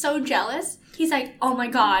gets so jealous. He's like, oh my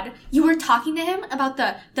god, you were talking to him about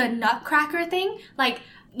the nutcracker thing? Like,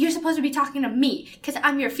 you're supposed to be talking to me, because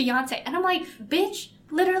I'm your fiancé. And I'm like, bitch,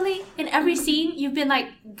 literally, in every scene, you've been like,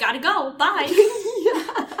 gotta go, bye.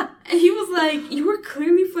 Yeah. And he was like, you were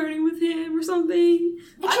clearly flirting with him or something.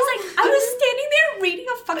 And she's like, I was standing there reading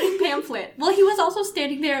a fucking pamphlet. Well, he was also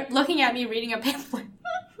standing there looking at me reading a pamphlet.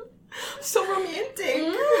 So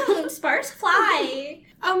romantic. Sparks fly.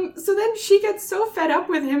 So then she gets so fed up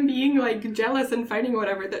with him being, like, jealous and fighting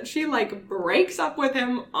whatever that she, like, breaks up with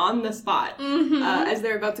him on the spot as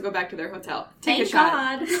they're about to go back to their hotel. Take a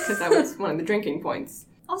shot. Because that was one of the drinking points.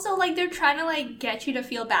 Also, like, they're trying to, like, get you to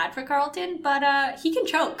feel bad for Carlton, but, he can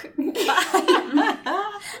choke. I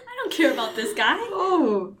don't care about this guy.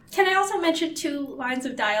 Oh. Can I also mention 2 lines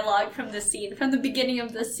of dialogue from this scene, from the beginning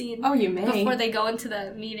of this scene? Oh, you may. Before they go into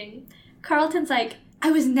the meeting. Carlton's like,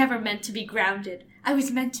 I was never meant to be grounded. I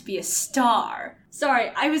was meant to be a star.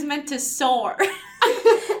 Sorry, I was meant to soar.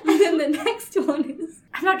 And then the next one is,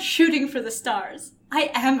 I'm not shooting for the stars.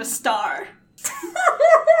 I am a star.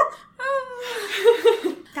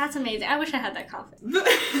 That's amazing. I wish I had that confidence.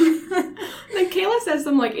 Like, Kayla says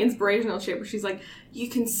some, like, inspirational shit where she's like, you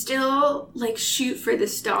can still, like, shoot for the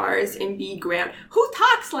stars and be ground. Who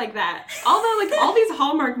talks like that? Although, like, all these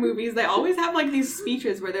Hallmark movies, they always have, like, these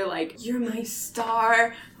speeches where they're like, you're my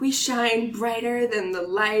star. We shine brighter than the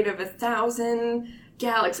light of 1,000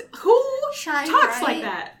 galaxies. Who talks like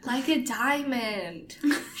that? Like a diamond.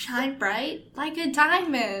 Shine bright like a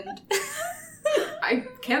diamond. I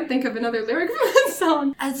can't think of another lyric from that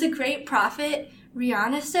song. As the great prophet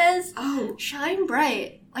Rihanna says, oh, shine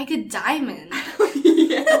bright like a diamond.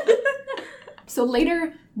 Yeah. So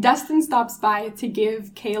later, Dustin stops by to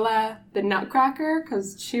give Kayla the nutcracker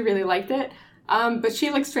because she really liked it. But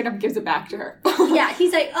she, like, straight up gives it back to her. Yeah,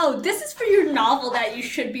 he's like, oh, this is for your novel that you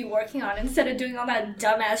should be working on instead of doing all that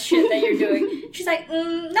dumbass shit that you're doing. She's like,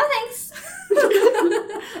 no thanks.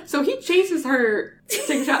 So he chases her,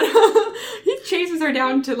 take a shot. He chases her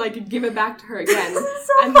down to, like, give it back to her again.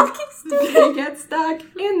 So fucking stupid. They get stuck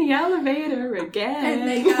in the elevator again. And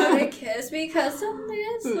they gotta kiss because of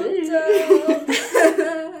mistletoe.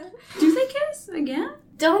 Do they kiss again?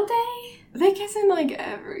 Don't they? They kiss in, like,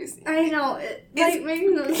 every scene. I know. It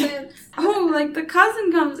makes no sense. Oh, like, the cousin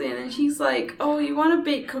comes in and she's like, oh, you want to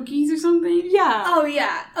bake cookies or something? Yeah. Oh,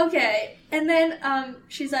 yeah. Okay. And then,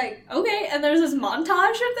 she's like, okay. And there's this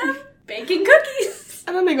montage of them baking cookies.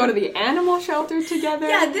 And then they go to the animal shelter together.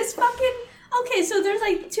 Yeah, this fucking... Okay, so there's,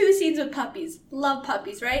 like, 2 scenes with puppies. Love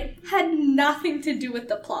puppies, right? Had nothing to do with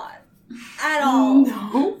the plot. At all.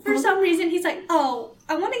 No. For some reason, he's like, oh,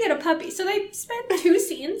 I want to get a puppy. So they spent 2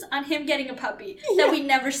 scenes on him getting a puppy that we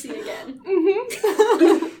never see again.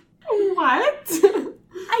 Mm-hmm. What?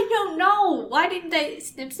 I don't know. Why didn't they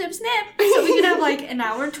snip, snip, snip? So we could have, like, an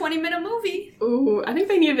hour and 20-minute movie. Ooh, I think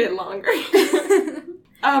they needed it longer.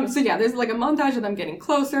 So yeah, there's, like, a montage of them getting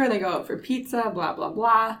closer. They go out for pizza, blah, blah,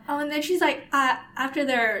 blah. Oh, and then she's like, after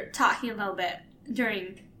they're talking a little bit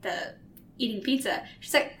during the eating pizza,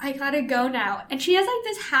 she's like, I gotta go now. And she has, like,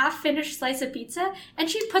 this half-finished slice of pizza, and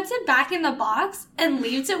she puts it back in the box and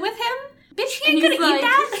leaves it with him. Bitch, he ain't gonna eat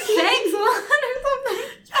that. Thanks, Lon, or something.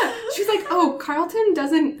 Yeah. She's like, oh, Carlton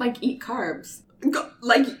doesn't, like, eat carbs.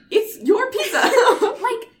 Like, it's your pizza.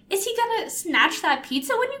 Like, is he gonna snatch that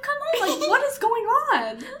pizza when you come home? Like, what is going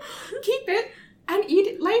on? Keep it and eat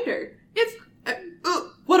it later. It's,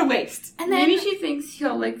 what a waste. And then maybe she thinks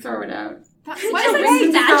he'll, like, throw it out. Just, like,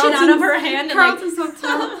 snatch it out of her hand and, Carlton's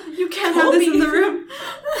hotel. You can't have this in the room.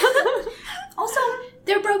 Also,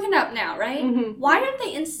 they're broken up now, right? Mm-hmm. Why aren't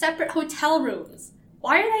they in separate hotel rooms?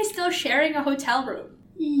 Why are they still sharing a hotel room?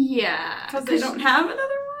 Yeah. Because they don't have another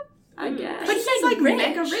one? I guess. But he's, like, rich.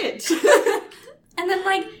 Mega rich. And then,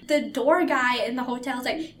 like, the door guy in the hotel's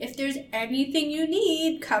like, if there's anything you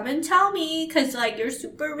need, come and tell me, because, like, you're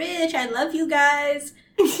super rich. I love you guys.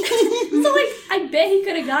 So, like, I bet he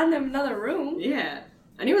could have gotten them another room. Yeah.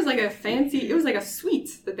 And it was, like, it was, like, a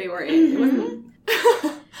suite that they were in. It wasn't...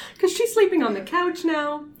 Because she's sleeping on the couch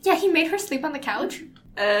now. Yeah, he made her sleep on the couch.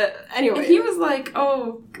 Anyway. And he was like,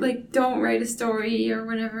 oh, like, don't write a story or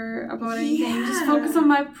whatever about anything. Yeah. Just focus on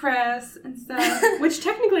my press and stuff. Which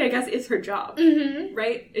technically, I guess, is her job. Mm-hmm.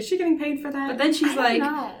 Right? Is she getting paid for that? But then she's like,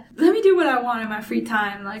 let me do what I want in my free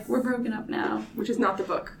time. Like, we're broken up now. Which is not the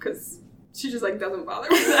book, because she just, like, doesn't bother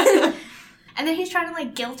with that. And then he's trying to,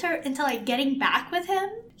 like, guilt her into, like, getting back with him.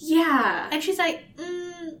 Yeah. And she's like,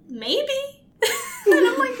 maybe? And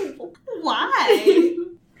I'm like, why?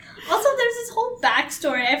 Also, there's this whole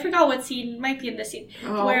backstory. I forgot what scene. Might be in this scene.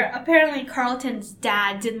 Oh. Where apparently Carlton's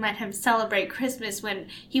dad didn't let him celebrate Christmas when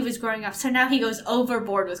he was growing up. So now he goes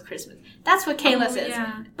overboard with Christmas. That's what Kayla says.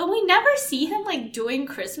 Yeah. But we never see him, like, doing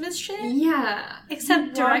Christmas shit. Yeah.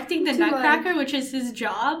 Except directing the Nutcracker, like, which is his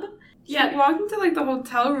job. Yeah, he walked into, like, the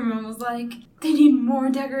hotel room and was like, they need more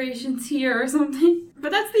decorations here or something.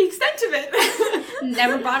 But that's the extent of it.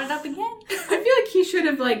 Never brought it up again. I feel like he should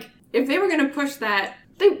have, like, if they were going to push that,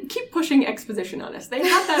 they keep pushing exposition on us. They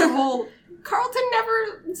have that whole Carlton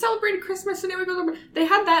never celebrated Christmas, and they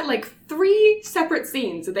had that, like, 3 separate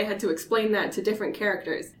scenes that they had to explain that to different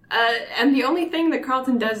characters. And the only thing that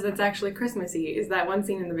Carlton does that's actually Christmassy is that one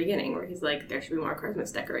scene in the beginning where he's like, there should be more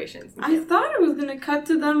Christmas decorations. I thought it was gonna cut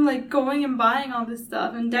to them, like, going and buying all this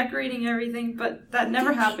stuff and decorating everything, but that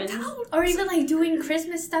never happened. Or even, like, doing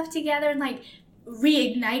Christmas stuff together and, like,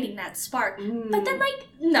 reigniting that spark. But then, like,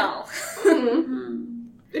 no.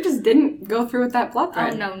 It just didn't go through with that plot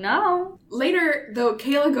thread. Oh, no. Later, though,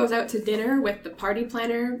 Kayla goes out to dinner with the party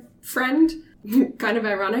planner friend. Kind of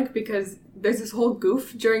ironic, because there's this whole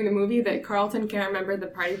goof during the movie that Carlton can't remember the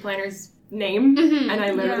party planner's name, and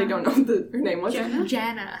I literally don't know what her name was.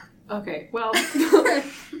 Jana. Okay, well,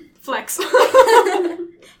 flex.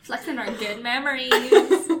 Flexing our good memories.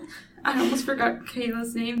 I almost forgot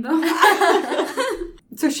Kayla's name, though.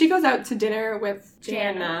 So she goes out to dinner with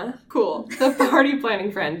Jana. Cool. The party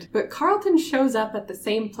planning friend. But Carlton shows up at the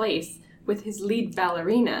same place with his lead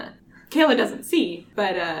ballerina. Kayla doesn't see,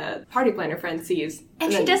 but party planner friend sees.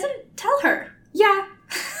 And she doesn't tell her. Yeah.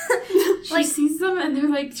 She sees them and they're,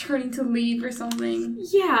 like, turning to leave or something.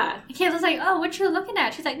 Yeah. And Kayla's like, oh, what you looking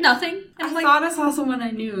at? She's like, nothing. And I thought I saw someone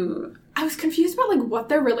I knew. I was confused about, like, what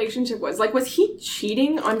their relationship was. Like, was he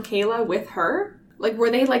cheating on Kayla with her? Like,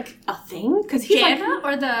 were they, like, a thing? Because he's Jana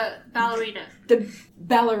or the ballerina? The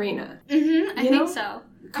ballerina. I think so.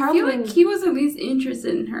 I feel like he was at least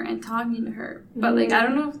interested in her and talking to her. But, like, I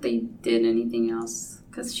don't know if they did anything else.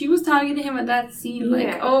 Because she was talking to him at that scene,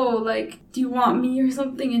 like, oh, like, do you want me or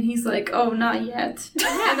something? And he's like, oh, not yet.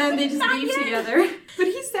 And then they just leave together. But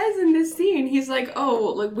he says in this scene, he's like,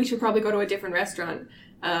 oh, like, we should probably go to a different restaurant.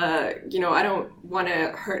 You know, I don't want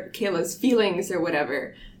to hurt Kayla's feelings or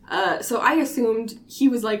whatever. So I assumed he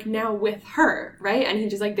was, like, now with her, right? And he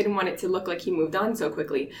just, like, didn't want it to look like he moved on so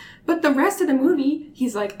quickly. But the rest of the movie,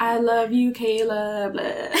 he's like, I love you, Kayla,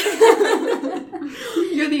 blah.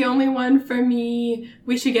 You're the only one for me.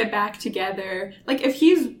 We should get back together. Like, if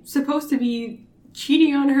he's supposed to be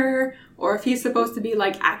cheating on her, or if he's supposed to be,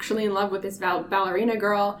 like, actually in love with this ballerina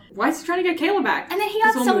girl, why is he trying to get Kayla back? And then he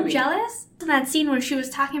got so jealous in that scene where she was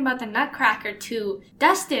talking about the Nutcracker to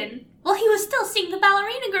Dustin. Well, he was still seeing the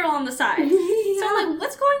ballerina girl on the side. So I'm like,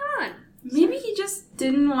 what's going on? Maybe he just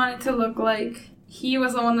didn't want it to look like he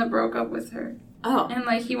was the one that broke up with her. Oh. And,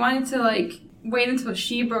 like, he wanted to, like, wait until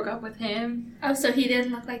she broke up with him. Oh, so he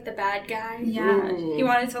didn't look like the bad guy? Yeah. Ooh. He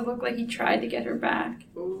wanted to look like he tried to get her back.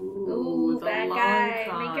 Ooh, bad guy.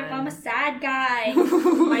 Con. Make your mom a sad guy.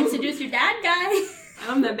 Might seduce your dad guy.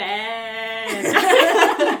 I'm the bad.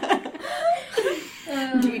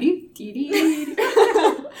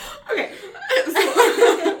 Okay.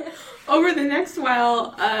 So, over the next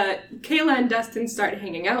while, Kayla and Dustin start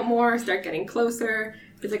hanging out more, start getting closer.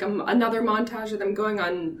 There's like another montage of them going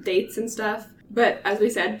on dates and stuff. But as we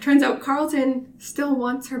said, turns out Carlton still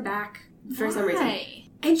wants her back for some reason.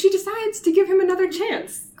 And she decides to give him another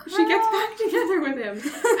chance. She gets back together with him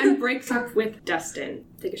and breaks up with Dustin.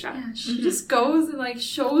 Take a shot. Yeah, she just goes and, like,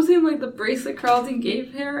 shows him, like, the bracelet Carlton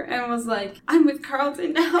gave her and was like, I'm with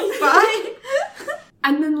Carlton now, bye.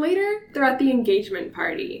 And then later, they're at the engagement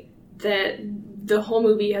party that the whole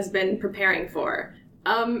movie has been preparing for.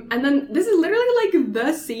 And then this is literally, like,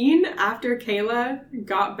 the scene after Kayla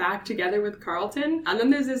got back together with Carlton. And then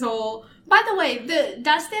there's this whole... By the way,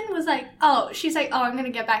 Dustin was like, she's like, I'm gonna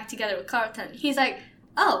get back together with Carlton. He's like,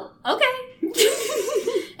 oh, okay.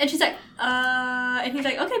 And she's like, and he's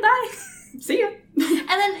like, okay, bye. See ya. And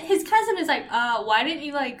then his cousin is like, why didn't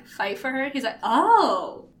you, like, fight for her? He's like,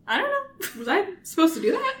 oh, I don't know. Was I supposed to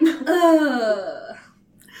do that?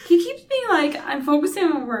 He keeps being like, I'm focusing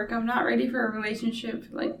on work, I'm not ready for a relationship,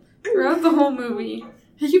 like, throughout the whole movie.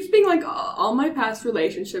 He keeps being like, all my past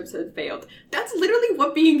relationships have failed. That's literally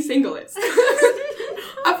what being single is.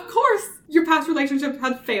 Of course, your past relationships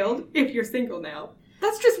have failed if you're single now.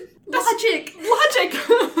 That's logic.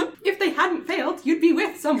 If they hadn't failed, you'd be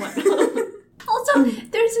with someone. Also,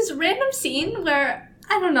 there's this random scene where,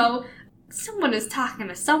 I don't know, someone is talking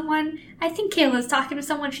to someone. I think Kayla's talking to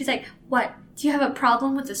someone. She's like, what? Do you have a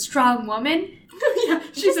problem with a strong woman? Yeah,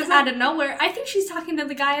 she says out of nowhere. I think she's talking to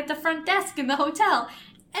the guy at the front desk in the hotel.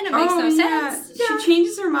 And it makes no sense. Yeah. She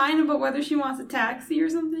changes her mind about whether she wants a taxi or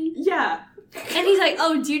something. Yeah. And he's like,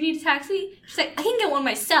 oh, do you need a taxi? She's like, I can get one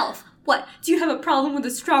myself. What? Do you have a problem with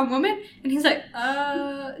a strong woman? And he's like,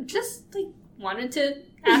 just, like, wanted to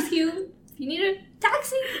ask you if you need a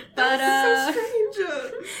taxi. But, That's so strange.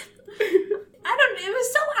 it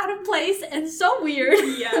was so out of place and so weird.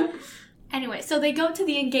 Yeah. Anyway, so they go to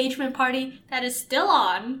the engagement party that is still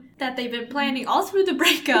on, that they've been planning all through the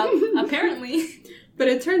breakup, apparently. But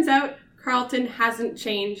it turns out Carlton hasn't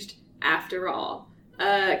changed after all.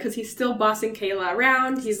 because he's still bossing Kayla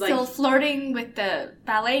around. He's still flirting with the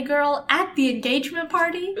ballet girl at the engagement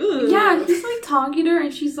party. Ooh. Yeah, he's like talking to her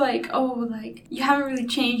and she's like, oh, like, you haven't really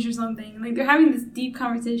changed or something. Like, they're having this deep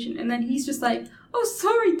conversation and then he's just like, oh,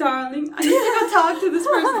 sorry, darling. I need to go talk to this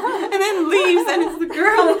person. And then leaves and it's the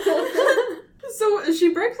girl. So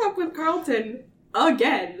she breaks up with Carlton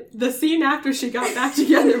again. The scene after she got back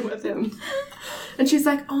together with him. And she's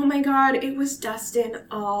like, oh my god, it was Dustin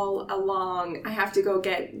all along. I have to go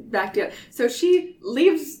get back together. So she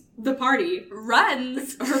leaves the party.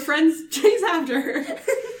 Runs. Her friends chase after her.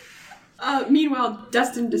 Meanwhile,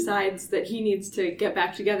 Dustin decides that he needs to get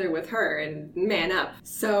back together with her and man up.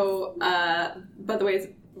 So, by the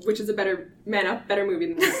way, which is a better man up, better movie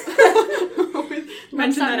than this.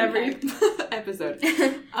 Mention that every episode.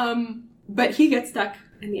 But he gets stuck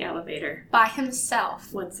in the elevator. By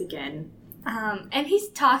himself. Once again. And he's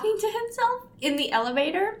talking to himself in the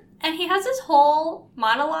elevator, and he has this whole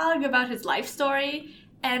monologue about his life story,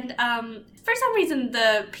 and for some reason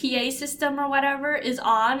the PA system or whatever is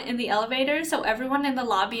on in the elevator, so everyone in the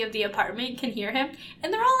lobby of the apartment can hear him,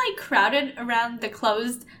 and they're all like crowded around the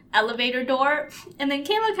closed elevator door, and then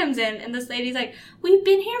Kayla comes in, and this lady's like, we've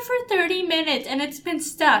been here for 30 minutes, and it's been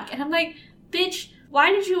stuck, and I'm like, bitch, why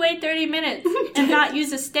did you wait 30 minutes and not use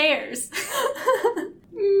the stairs?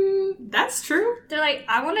 That's true. They're like,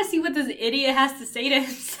 I want to see what this idiot has to say to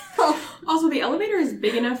himself. Also, the elevator is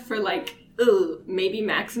big enough for like, maybe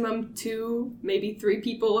maximum 2, maybe 3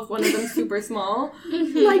 people if one of them's super small.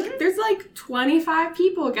 Like, there's like 25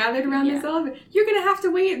 people gathered around this elevator. You're gonna have to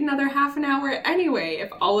wait another half an hour anyway if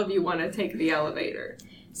all of you want to take the elevator.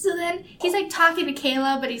 So then he's like talking to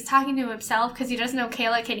Kayla, but he's talking to himself because he doesn't know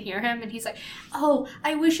Kayla can hear him. And he's like, oh,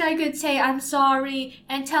 I wish I could say I'm sorry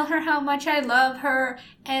and tell her how much I love her.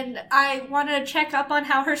 And I want to check up on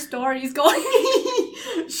how her story's going.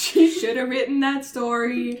 She should have written that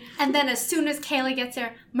story. And then as soon as Kayla gets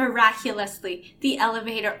there, miraculously, the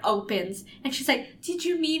elevator opens. And she's like, did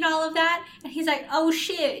you mean all of that? And he's like, oh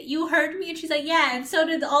shit, you heard me? And she's like, yeah, and so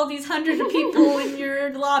did all these hundreds of people in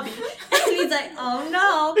your lobby. And he's like, oh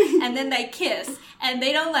no. And then they kiss. And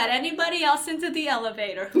they don't let anybody else into the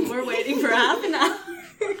elevator who were waiting for half an hour.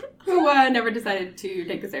 Who never decided to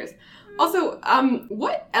take the stairs. Also,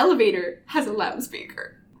 what elevator has a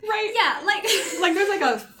loudspeaker? Right? Yeah, like... like there's like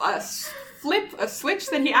a switch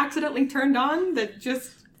that he accidentally turned on that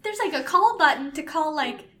just... There's like a call button to call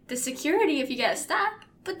like the security if you get stuck.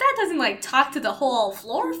 But that doesn't like talk to the whole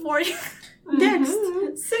floor for you. Next,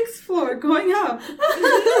 6th floor, going up.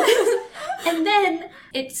 And then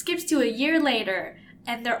it skips to a year later.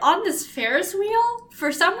 And they're on this Ferris wheel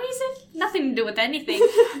for some reason. Nothing to do with anything.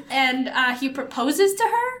 And he proposes to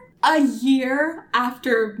her. A year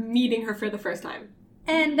after meeting her for the first time.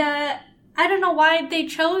 And I don't know why they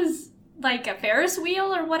chose like a Ferris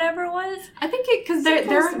wheel or whatever it was. I think because they're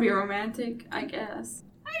supposed to be romantic, I guess.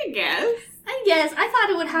 I thought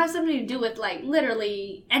it would have something to do with, like,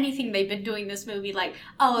 literally anything they've been doing this movie. Like,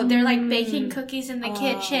 oh, they're, like, baking cookies in the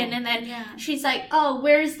kitchen, and then she's like, oh,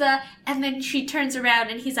 where's the... And then she turns around,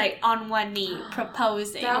 and he's, like, on one knee,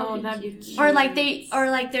 proposing. That'd be cute. Or, like,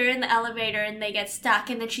 they're in the elevator, and they get stuck,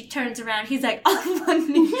 and then she turns around, he's, like, on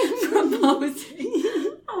one knee, proposing.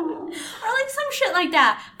 Or, like, some shit like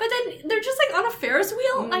that. But then they're just, like, on a Ferris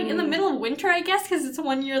wheel, like, in the middle of winter, I guess, because it's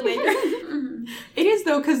 1 year later. It is,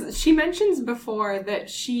 though, because she mentions before that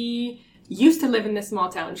she used to live in this small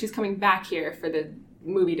town. She's coming back here for the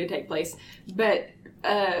movie to take place. But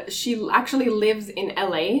she actually lives in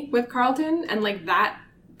LA with Carlton, and, like, that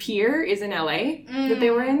pier is in LA that they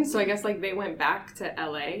were in. So I guess, like, they went back to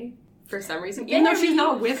LA for some reason. Even though she's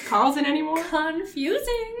not with Carlton anymore.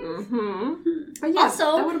 Confusing. Mm-hmm. But yeah,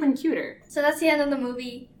 also, that would have been cuter. So that's the end of the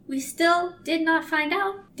movie. We still did not find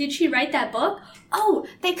out. Did she write that book? Oh,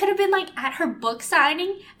 they could have been, like, at her book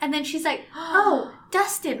signing, and then she's like, oh,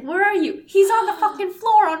 Dustin, where are you? He's on the fucking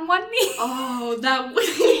floor on one knee. Oh, that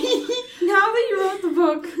would... Now that you wrote the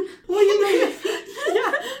book, well, you know,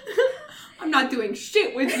 yeah. I'm not doing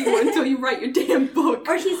shit with you until you write your damn book.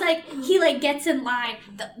 Or he gets in line.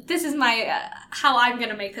 This is my, how I'm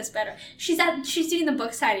gonna make this better. She's doing the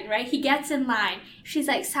book signing, right? He gets in line. She's,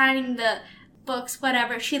 like, signing the books,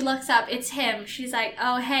 whatever. She looks up, it's him. She's like,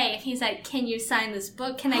 oh, hey. And he's like, can you sign this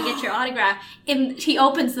book? Can I get your autograph? And he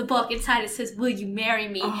opens the book. Inside it says, will you marry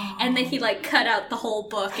me? Oh. And then he, like, cut out the whole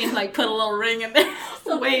book and, like, put a little ring in there.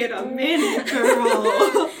 Wait a minute,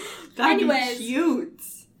 girl. That'd be cute.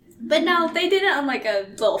 But no, they did it on, like, a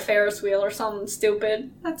little Ferris wheel or something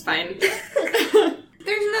stupid. That's fine.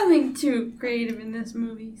 There's nothing too creative in this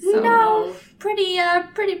movie. So. No, pretty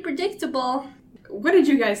predictable. What did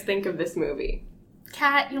you guys think of this movie?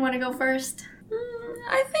 Kat, you want to go first?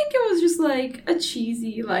 I think it was just like a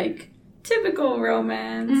cheesy, like typical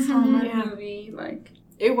romance Hallmark movie. Like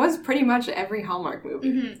it was pretty much every Hallmark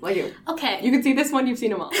movie. Like okay, you could see this one, you've seen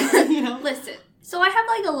them all. You know? Listen. So I have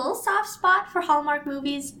like a little soft spot for Hallmark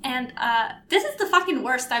movies, and this is the fucking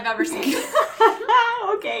worst I've ever seen.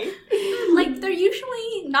 Okay. Like they're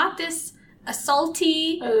usually not this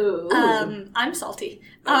salty. Oh. I'm salty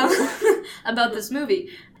about this movie.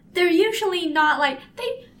 They're usually not like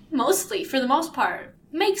they mostly, for the most part,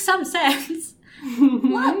 make some sense.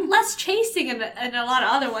 Less chasing in a lot of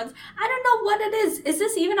other ones. I don't know what it is. Is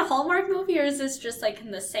this even a Hallmark movie, or is this just like in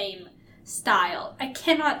the same style? I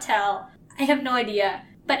cannot tell. I have no idea.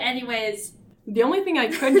 But anyways... The only thing I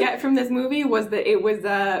could get from this movie was that it was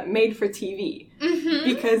made for TV.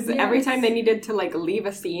 Because every time they needed to, like, leave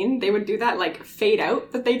a scene, they would do that, like, fade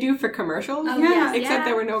out that they do for commercials. Oh, yes, Except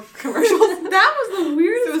there were no commercials. that was the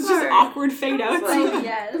weirdest So it was just awkward fade outs. Like,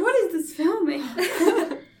 yes. What is this filming?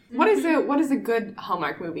 What is a good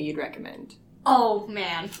Hallmark movie you'd recommend? Oh,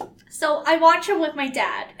 man. So I watch them with my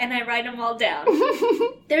dad, and I write them all down.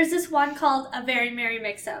 There's this one called A Very Merry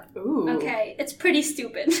Mix-Up. Ooh. Okay, it's pretty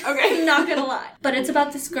stupid. Okay. Not gonna lie. But it's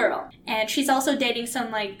about this girl, and she's also dating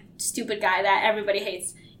some, like, stupid guy that everybody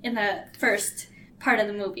hates in the first part of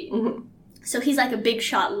the movie. So he's like a big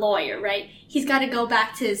shot lawyer, right? He's got to go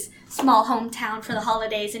back to his small hometown for the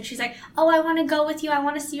holidays, and she's like, oh, I want to go with you. I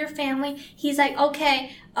want to see your family. He's like,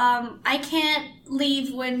 okay, I can't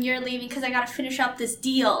leave when you're leaving because I got to finish up this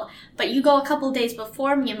deal. But you go a couple days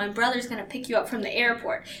before me, and my brother's going to pick you up from the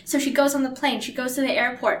airport. So she goes on the plane. She goes to the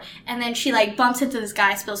airport, and then she, like, bumps into this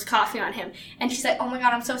guy, spills coffee on him. And she's like, oh, my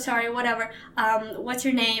God, I'm so sorry, whatever. What's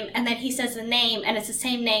your name? And then he says the name, and it's the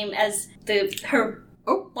same name as her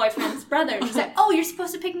boyfriend's brother. And she's like, oh, you're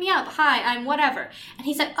supposed to pick me up. Hi, I'm whatever. And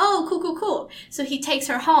he's like, oh, cool. So he takes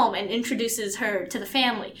her home and introduces her to the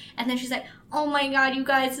family. And then she's like, oh my God, you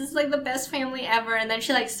guys, this is like the best family ever. And then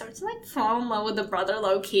she like starts to like fall in love with the brother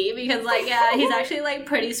low key because like, yeah, he's actually like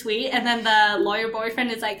pretty sweet. And then the lawyer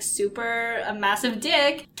boyfriend is like super a massive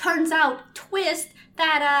dick. Turns out, twist,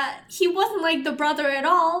 that he wasn't like the brother at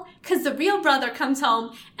all, because the real brother comes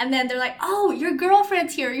home, and then they're like, oh, your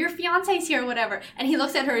girlfriend's here, your fiance's here, whatever. And he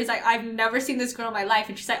looks at her, he's like, I've never seen this girl in my life.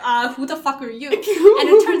 And she's like, who the fuck are you? And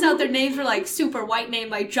it turns out their names were like super white name,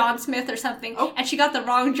 like John Smith or something. And she got the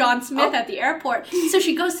wrong John Smith at the airport. So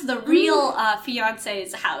she goes to the real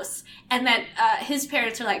fiance's house, and then his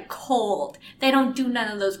parents are like cold. They don't do none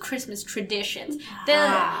of those Christmas traditions.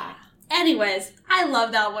 Anyways, I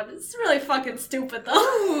love that one. It's really fucking stupid, though.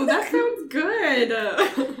 Oh, that sounds good.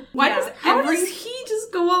 How does he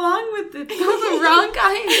just go along with it? The wrong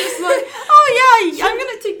guy is just like, oh yeah, I'm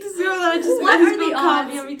gonna take this girl that I just met to go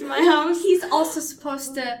coffee to my house. He's also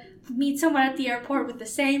supposed to meet someone at the airport with the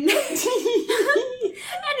same name. Anyways,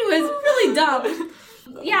 really dumb.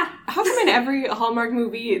 Yeah. How come in every Hallmark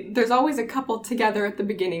movie, there's always a couple together at the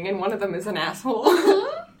beginning and one of them is an asshole?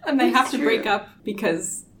 And they have to break up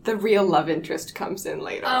because the real love interest comes in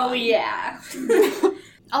later on. Oh, yeah.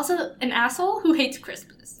 Also, an asshole who hates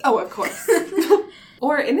Christmas. Oh, of course.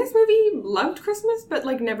 Or in this movie, loved Christmas, but,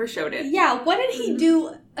 like, never showed it. Yeah, what did he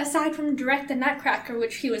do aside from direct the Nutcracker,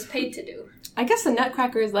 which he was paid to do? I guess the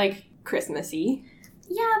Nutcracker is, like, Christmassy.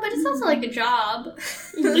 Yeah, but it's also, like, a job.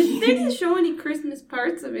 They didn't show any Christmas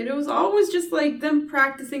parts of it. It was always just, like, them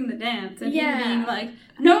practicing the dance. And him being like,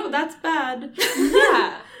 no, that's bad.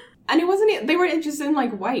 Yeah. And it wasn't, they were just in,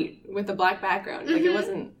 like, white with a black background. Like, it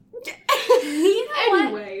wasn't... You know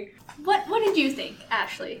anyway. What did you think,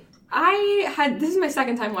 Ashley? This is my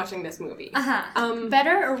second time watching this movie.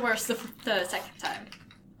 Better or worse the second time?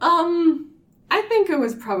 I think it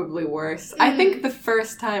was probably worse. I think the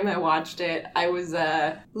first time I watched it, I was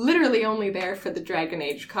literally only there for the Dragon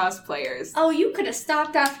Age cosplayers. Oh, you could have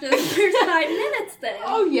stopped after the first 5 minutes then.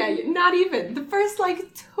 Oh yeah, not even. The first, 2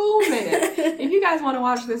 minutes. If you guys want to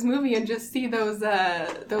watch this movie and just see those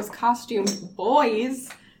costumed boys,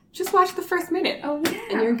 just watch the first minute. Oh yeah.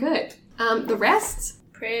 And you're good. The rest?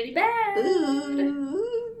 Pretty bad. Ooh.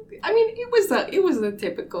 I mean, it was a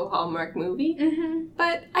typical Hallmark movie,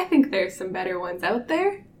 but I think there's some better ones out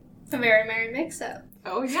there. A Very Merry Mix-Up.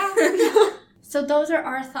 Oh, yeah. So those are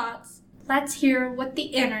our thoughts. Let's hear what the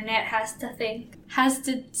internet has to think. Has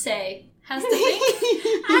to think?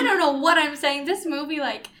 I don't know what I'm saying. This movie,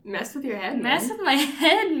 Mess with your head, man. Mess with my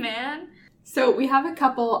head, man. So we have a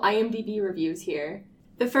couple IMDb reviews here.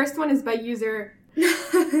 The first one is by user...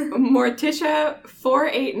 Morticia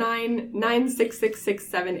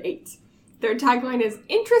 489966678. Their tagline is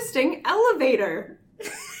interesting elevator.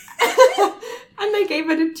 And they gave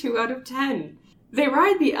it a 2 out of 10. They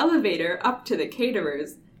ride the elevator up to the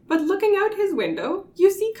caterers, but looking out his window,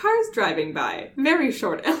 you see cars driving by. Very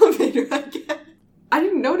short elevator, I guess. I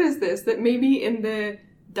didn't notice this, that maybe in the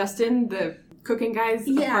Dustin, the cooking guy's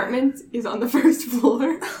apartment is on the first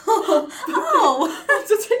floor.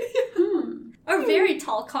 Or very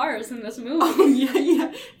tall cars in this movie. Oh,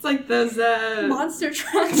 yeah. It's like those, monster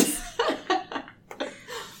trucks.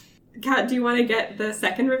 Kat, do you want to get the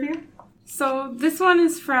second review? So this one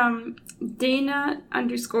is from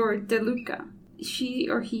Dana_DeLuca. She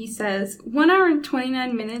or he says, 1 hour and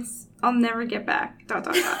 29 minutes, I'll never get back. ...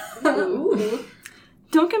 Ooh.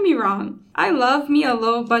 Don't get me wrong, I love me a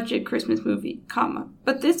low-budget Christmas movie,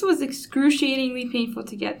 but this was excruciatingly painful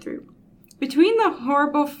to get through. Between the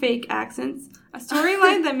horrible fake accents, a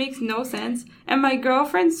storyline that makes no sense, and my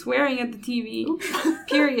girlfriend swearing at the TV,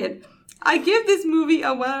 period, I give this movie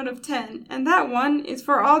a 1 out of 10, and that 1 is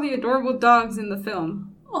for all the adorable dogs in the film.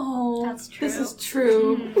 Oh, that's true. This is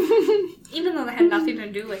true. Even though they had nothing to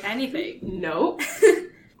do with anything. Nope.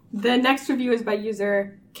 The next review is by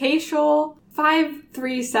user Kshol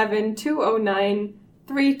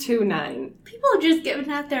 537209329. People are just giving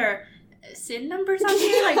out their SIN numbers on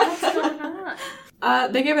here? Like, what's going on?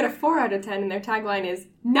 They give it a 4 out of 10, and their tagline is,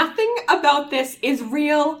 nothing about this is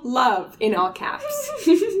real love, in all caps.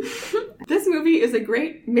 This movie is a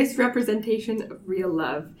great misrepresentation of real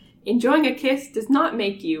love. Enjoying a kiss does not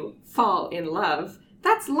make you fall in love.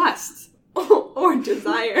 That's lust. Or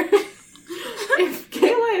desire. If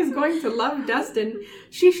Kayla is going to love Dustin,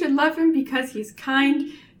 she should love him because he's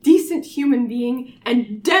kind, decent human being,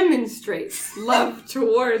 and demonstrates love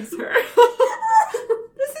towards her.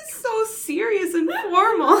 This is so serious and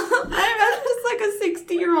formal. I'm just like a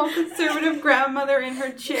 60-year-old conservative grandmother in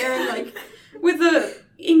her chair, like, with a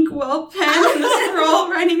inkwell pen and a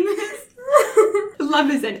scroll writing this.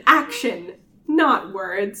 Love is an action, not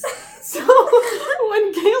words. So,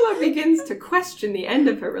 when Kayla begins to question the end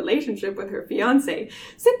of her relationship with her fiancé,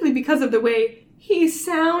 simply because of the way he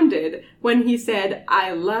sounded when he said,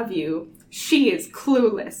 I love you, she is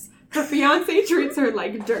clueless. Her fiancé treats her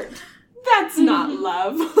like dirt. That's not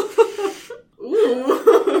love.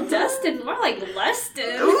 Ooh. Dustin, more like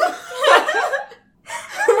Leston.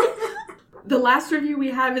 The last review we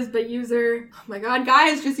have is by user, oh my god,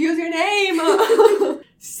 guys, just use your name!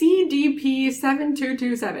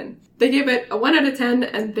 CDP7227. They give it a 1 out of 10,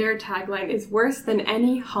 and their tagline is worse than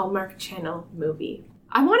any Hallmark Channel movie.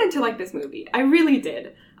 I wanted to like this movie. I really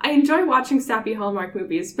did. I enjoy watching sappy Hallmark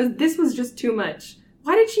movies, but this was just too much.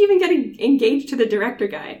 Why did she even get engaged to the director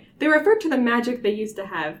guy? They referred to the magic they used to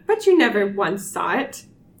have, but you never once saw it.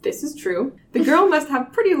 This is true. The girl must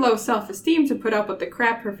have pretty low self-esteem to put up with the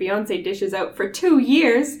crap her fiancé dishes out for 2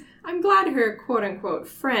 years. I'm glad her quote-unquote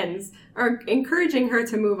friends are encouraging her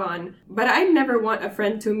to move on, but I'd never want a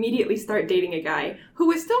friend to immediately start dating a guy who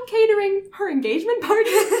is still catering her engagement party.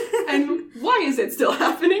 And why is it still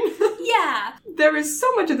happening? Yeah. There is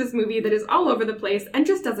so much of this movie that is all over the place and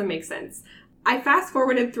just doesn't make sense. I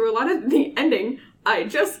fast-forwarded through a lot of the ending. I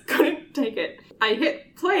just couldn't take it. I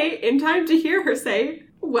hit play in time to hear her say,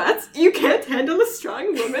 "What? You can't handle a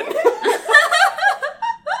strong woman?"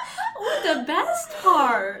 Oh, the best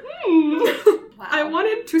part. Wow. I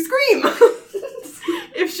wanted to scream.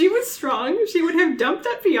 If she was strong, she would have dumped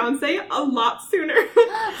that fiancé a lot sooner.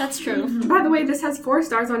 That's true. By the way, this has 4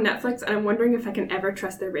 stars on Netflix, and I'm wondering if I can ever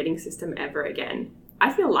trust their rating system ever again.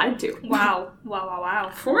 I feel lied to. Wow.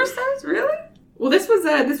 4 stars? Really? Well, this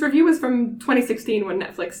review was from 2016 when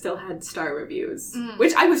Netflix still had star reviews,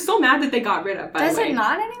 which I was so mad that they got rid of, by the way. Does it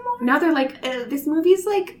not anymore? Now they're like, this movie's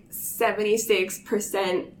like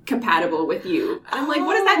 76% compatible with you. And I'm like,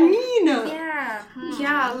 what does that mean? Yeah.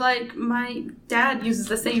 Yeah, like my dad uses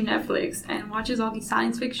the same Netflix and watches all these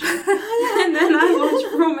science fiction. And then I watch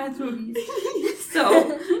romance movies.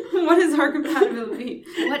 So, what is our compatibility?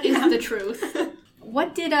 What is the truth?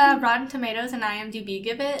 What did Rotten Tomatoes and IMDb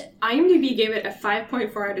give it? IMDb gave it a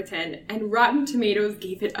 5.4 out of 10, and Rotten Tomatoes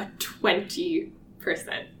gave it a 20%.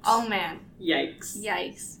 Oh, man.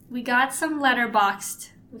 Yikes. We got some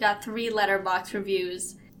Letterboxd. We got 3 Letterboxd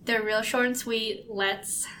reviews. They're real short and sweet.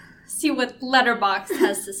 Let's see what Letterboxd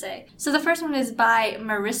has to say. So the first one is by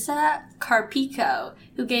Marissa Carpico,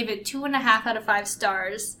 who gave it 2.5 out of 5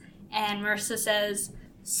 stars. And Marissa says,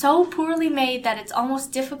 "So poorly made that it's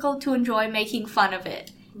almost difficult to enjoy making fun of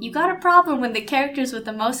it. You got a problem when the characters with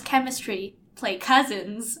the most chemistry play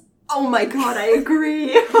cousins." Oh my god, I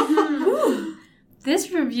agree.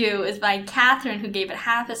 This review is by Catherine, who gave it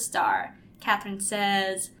 0.5 star. Catherine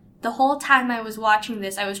says, "The whole time I was watching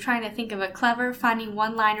this, I was trying to think of a clever, funny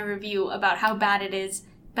one-liner review about how bad it is,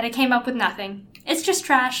 but I came up with nothing. It's just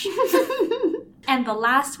trash." And the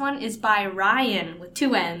last one is by Ryan, with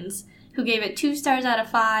 2 N's. who gave it 2 stars out of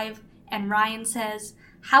 5. And Ryan says,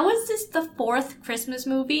 how is this the 4th Christmas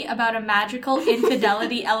movie about a magical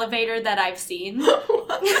infidelity elevator that I've seen?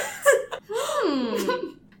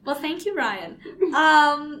 Well, thank you, Ryan.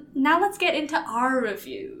 Now let's get into our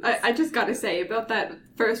reviews. I just gotta say about that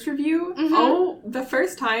first review, the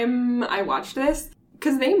first time I watched this,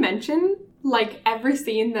 because they mention, like, every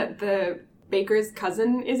scene that the baker's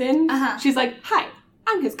cousin is in, she's like, hi,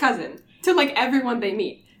 I'm his cousin, to, like, everyone they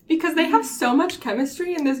meet. Because they have so much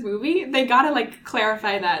chemistry in this movie, they gotta, like,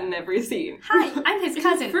 clarify that in every scene. Hi, I'm his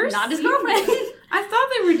cousin, not his girlfriend. I thought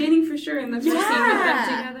they were dating for sure in the first scene with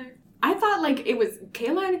them together. I thought, like, it was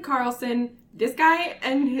Kayla and Carlson, this guy,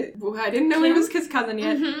 and I didn't know he was his cousin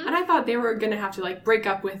yet, and I thought they were gonna have to, like, break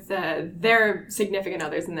up with their significant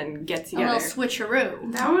others and then get together. A little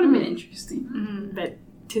switcheroo. That would have been interesting. But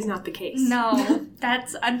 'tis not the case. No,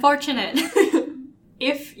 that's unfortunate.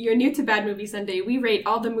 If you're new to Bad Movie Sunday, we rate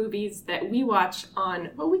all the movies that we watch on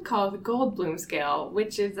what we call the Goldblum scale,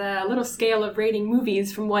 which is a little scale of rating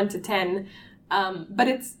movies from 1 to 10, but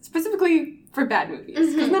it's specifically for bad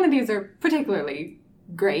movies, because none of these are particularly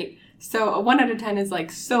great. So a 1 out of 10 is,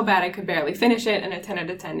 like, so bad I could barely finish it, and a 10 out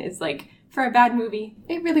of 10 is, like, for a bad movie,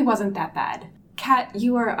 it really wasn't that bad. Kat,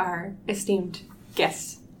 you are our esteemed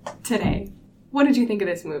guest today. What did you think of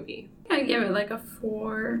this movie? I give it, like, a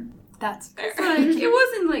 4. That's fair. Like, it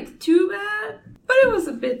wasn't, like, too bad, but it was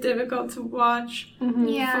a bit difficult to watch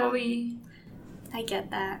fully. I get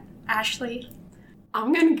that. Ashley?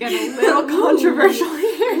 I'm gonna get a little controversial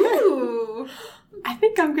here. Ooh. I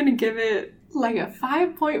think I'm gonna give it, like, a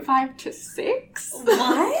 5.5 to 6.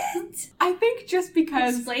 What? I think just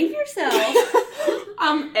because... Explain yourself.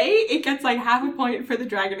 It gets, like, half a point for the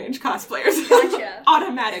Dragon Age cosplayers. Gotcha.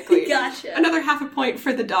 Automatically. Gotcha. Another half a point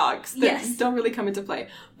for the dogs that don't really come into play.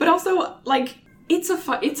 But also, like, it's a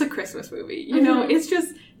Christmas movie, you know? It's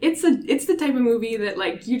just, it's the type of movie that,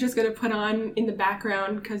 like, you're just gonna put on in the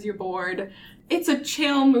background because you're bored. It's a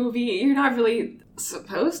chill movie. You're not really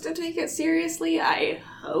supposed to take it seriously, I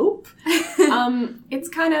hope. It's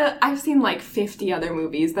kind of, I've seen, like, 50 other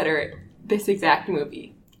movies that are this exact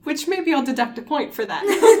movie. Which maybe I'll deduct a point for that.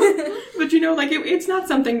 But, you know, like, it's not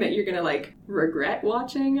something that you're gonna, like, regret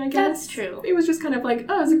watching, I guess. That's true. It was just kind of like,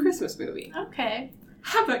 oh, it's a Christmas movie. Okay.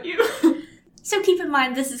 How about you? So keep in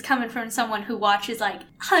mind, this is coming from someone who watches, like,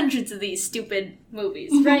 hundreds of these stupid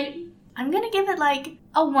movies, right? I'm gonna give it, like,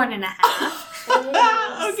 a 1.5.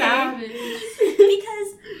 Okay. Savage.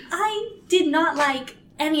 Because I did not like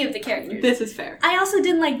any of the characters. This is fair. I also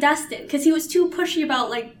didn't like Dustin, because he was too pushy about,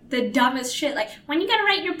 like, the dumbest shit. Like, when you gonna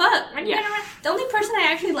write your book? When you gonna write... The only person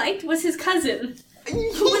I actually liked was his cousin,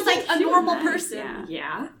 who was, like, a normal person.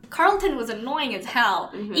 Yeah. Carlton was annoying as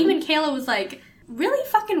hell. Even Kayla was, like, really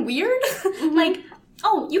fucking weird. Like,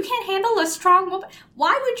 oh, you can't handle a strong woman?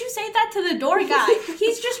 Why would you say that to the door guy?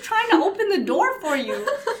 He's just trying to open the door for you.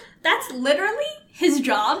 That's literally his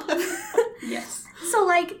job. Yes. So,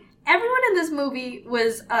 like, everyone in this movie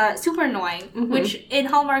was super annoying, which in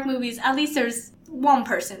Hallmark movies, at least there's one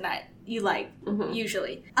person that you like,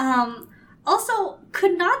 usually. Also,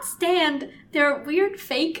 could not stand their weird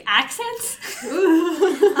fake accents.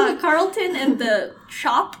 Carlton and the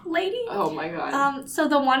shop lady. Oh my god. So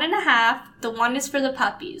the 1.5, the 1 is for the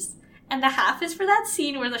puppies. And the half is for that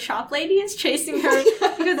scene where the shop lady is chasing her,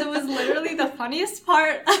 because it was literally the funniest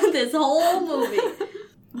part of this whole movie.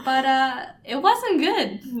 But, it wasn't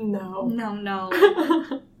good. No. No.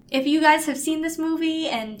 If you guys have seen this movie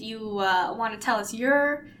and you want to tell us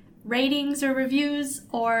your ratings or reviews,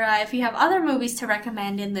 or if you have other movies to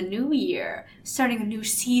recommend in the new year, starting a new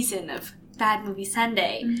season of Bad Movie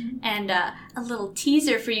Sunday, and a little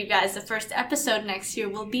teaser for you guys, the first episode next year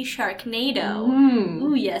will be Sharknado.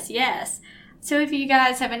 Ooh, yes. So if you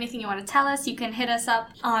guys have anything you want to tell us, you can hit us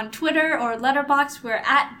up on Twitter or Letterboxd. We're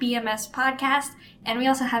at BMS Podcast. And we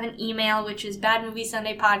also have an email, which is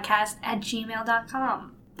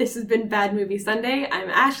badmoviesundaypodcast@gmail.com. This has been Bad Movie Sunday. I'm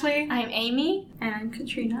Ashley. I'm Amy. And I'm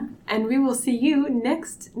Katrina. And we will see you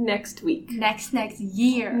next week. Next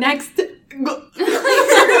year. You're gonna skip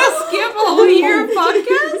a whole year of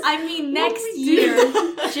podcast? I mean next year.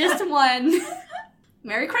 Just one.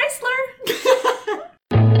 Merry Chrysler.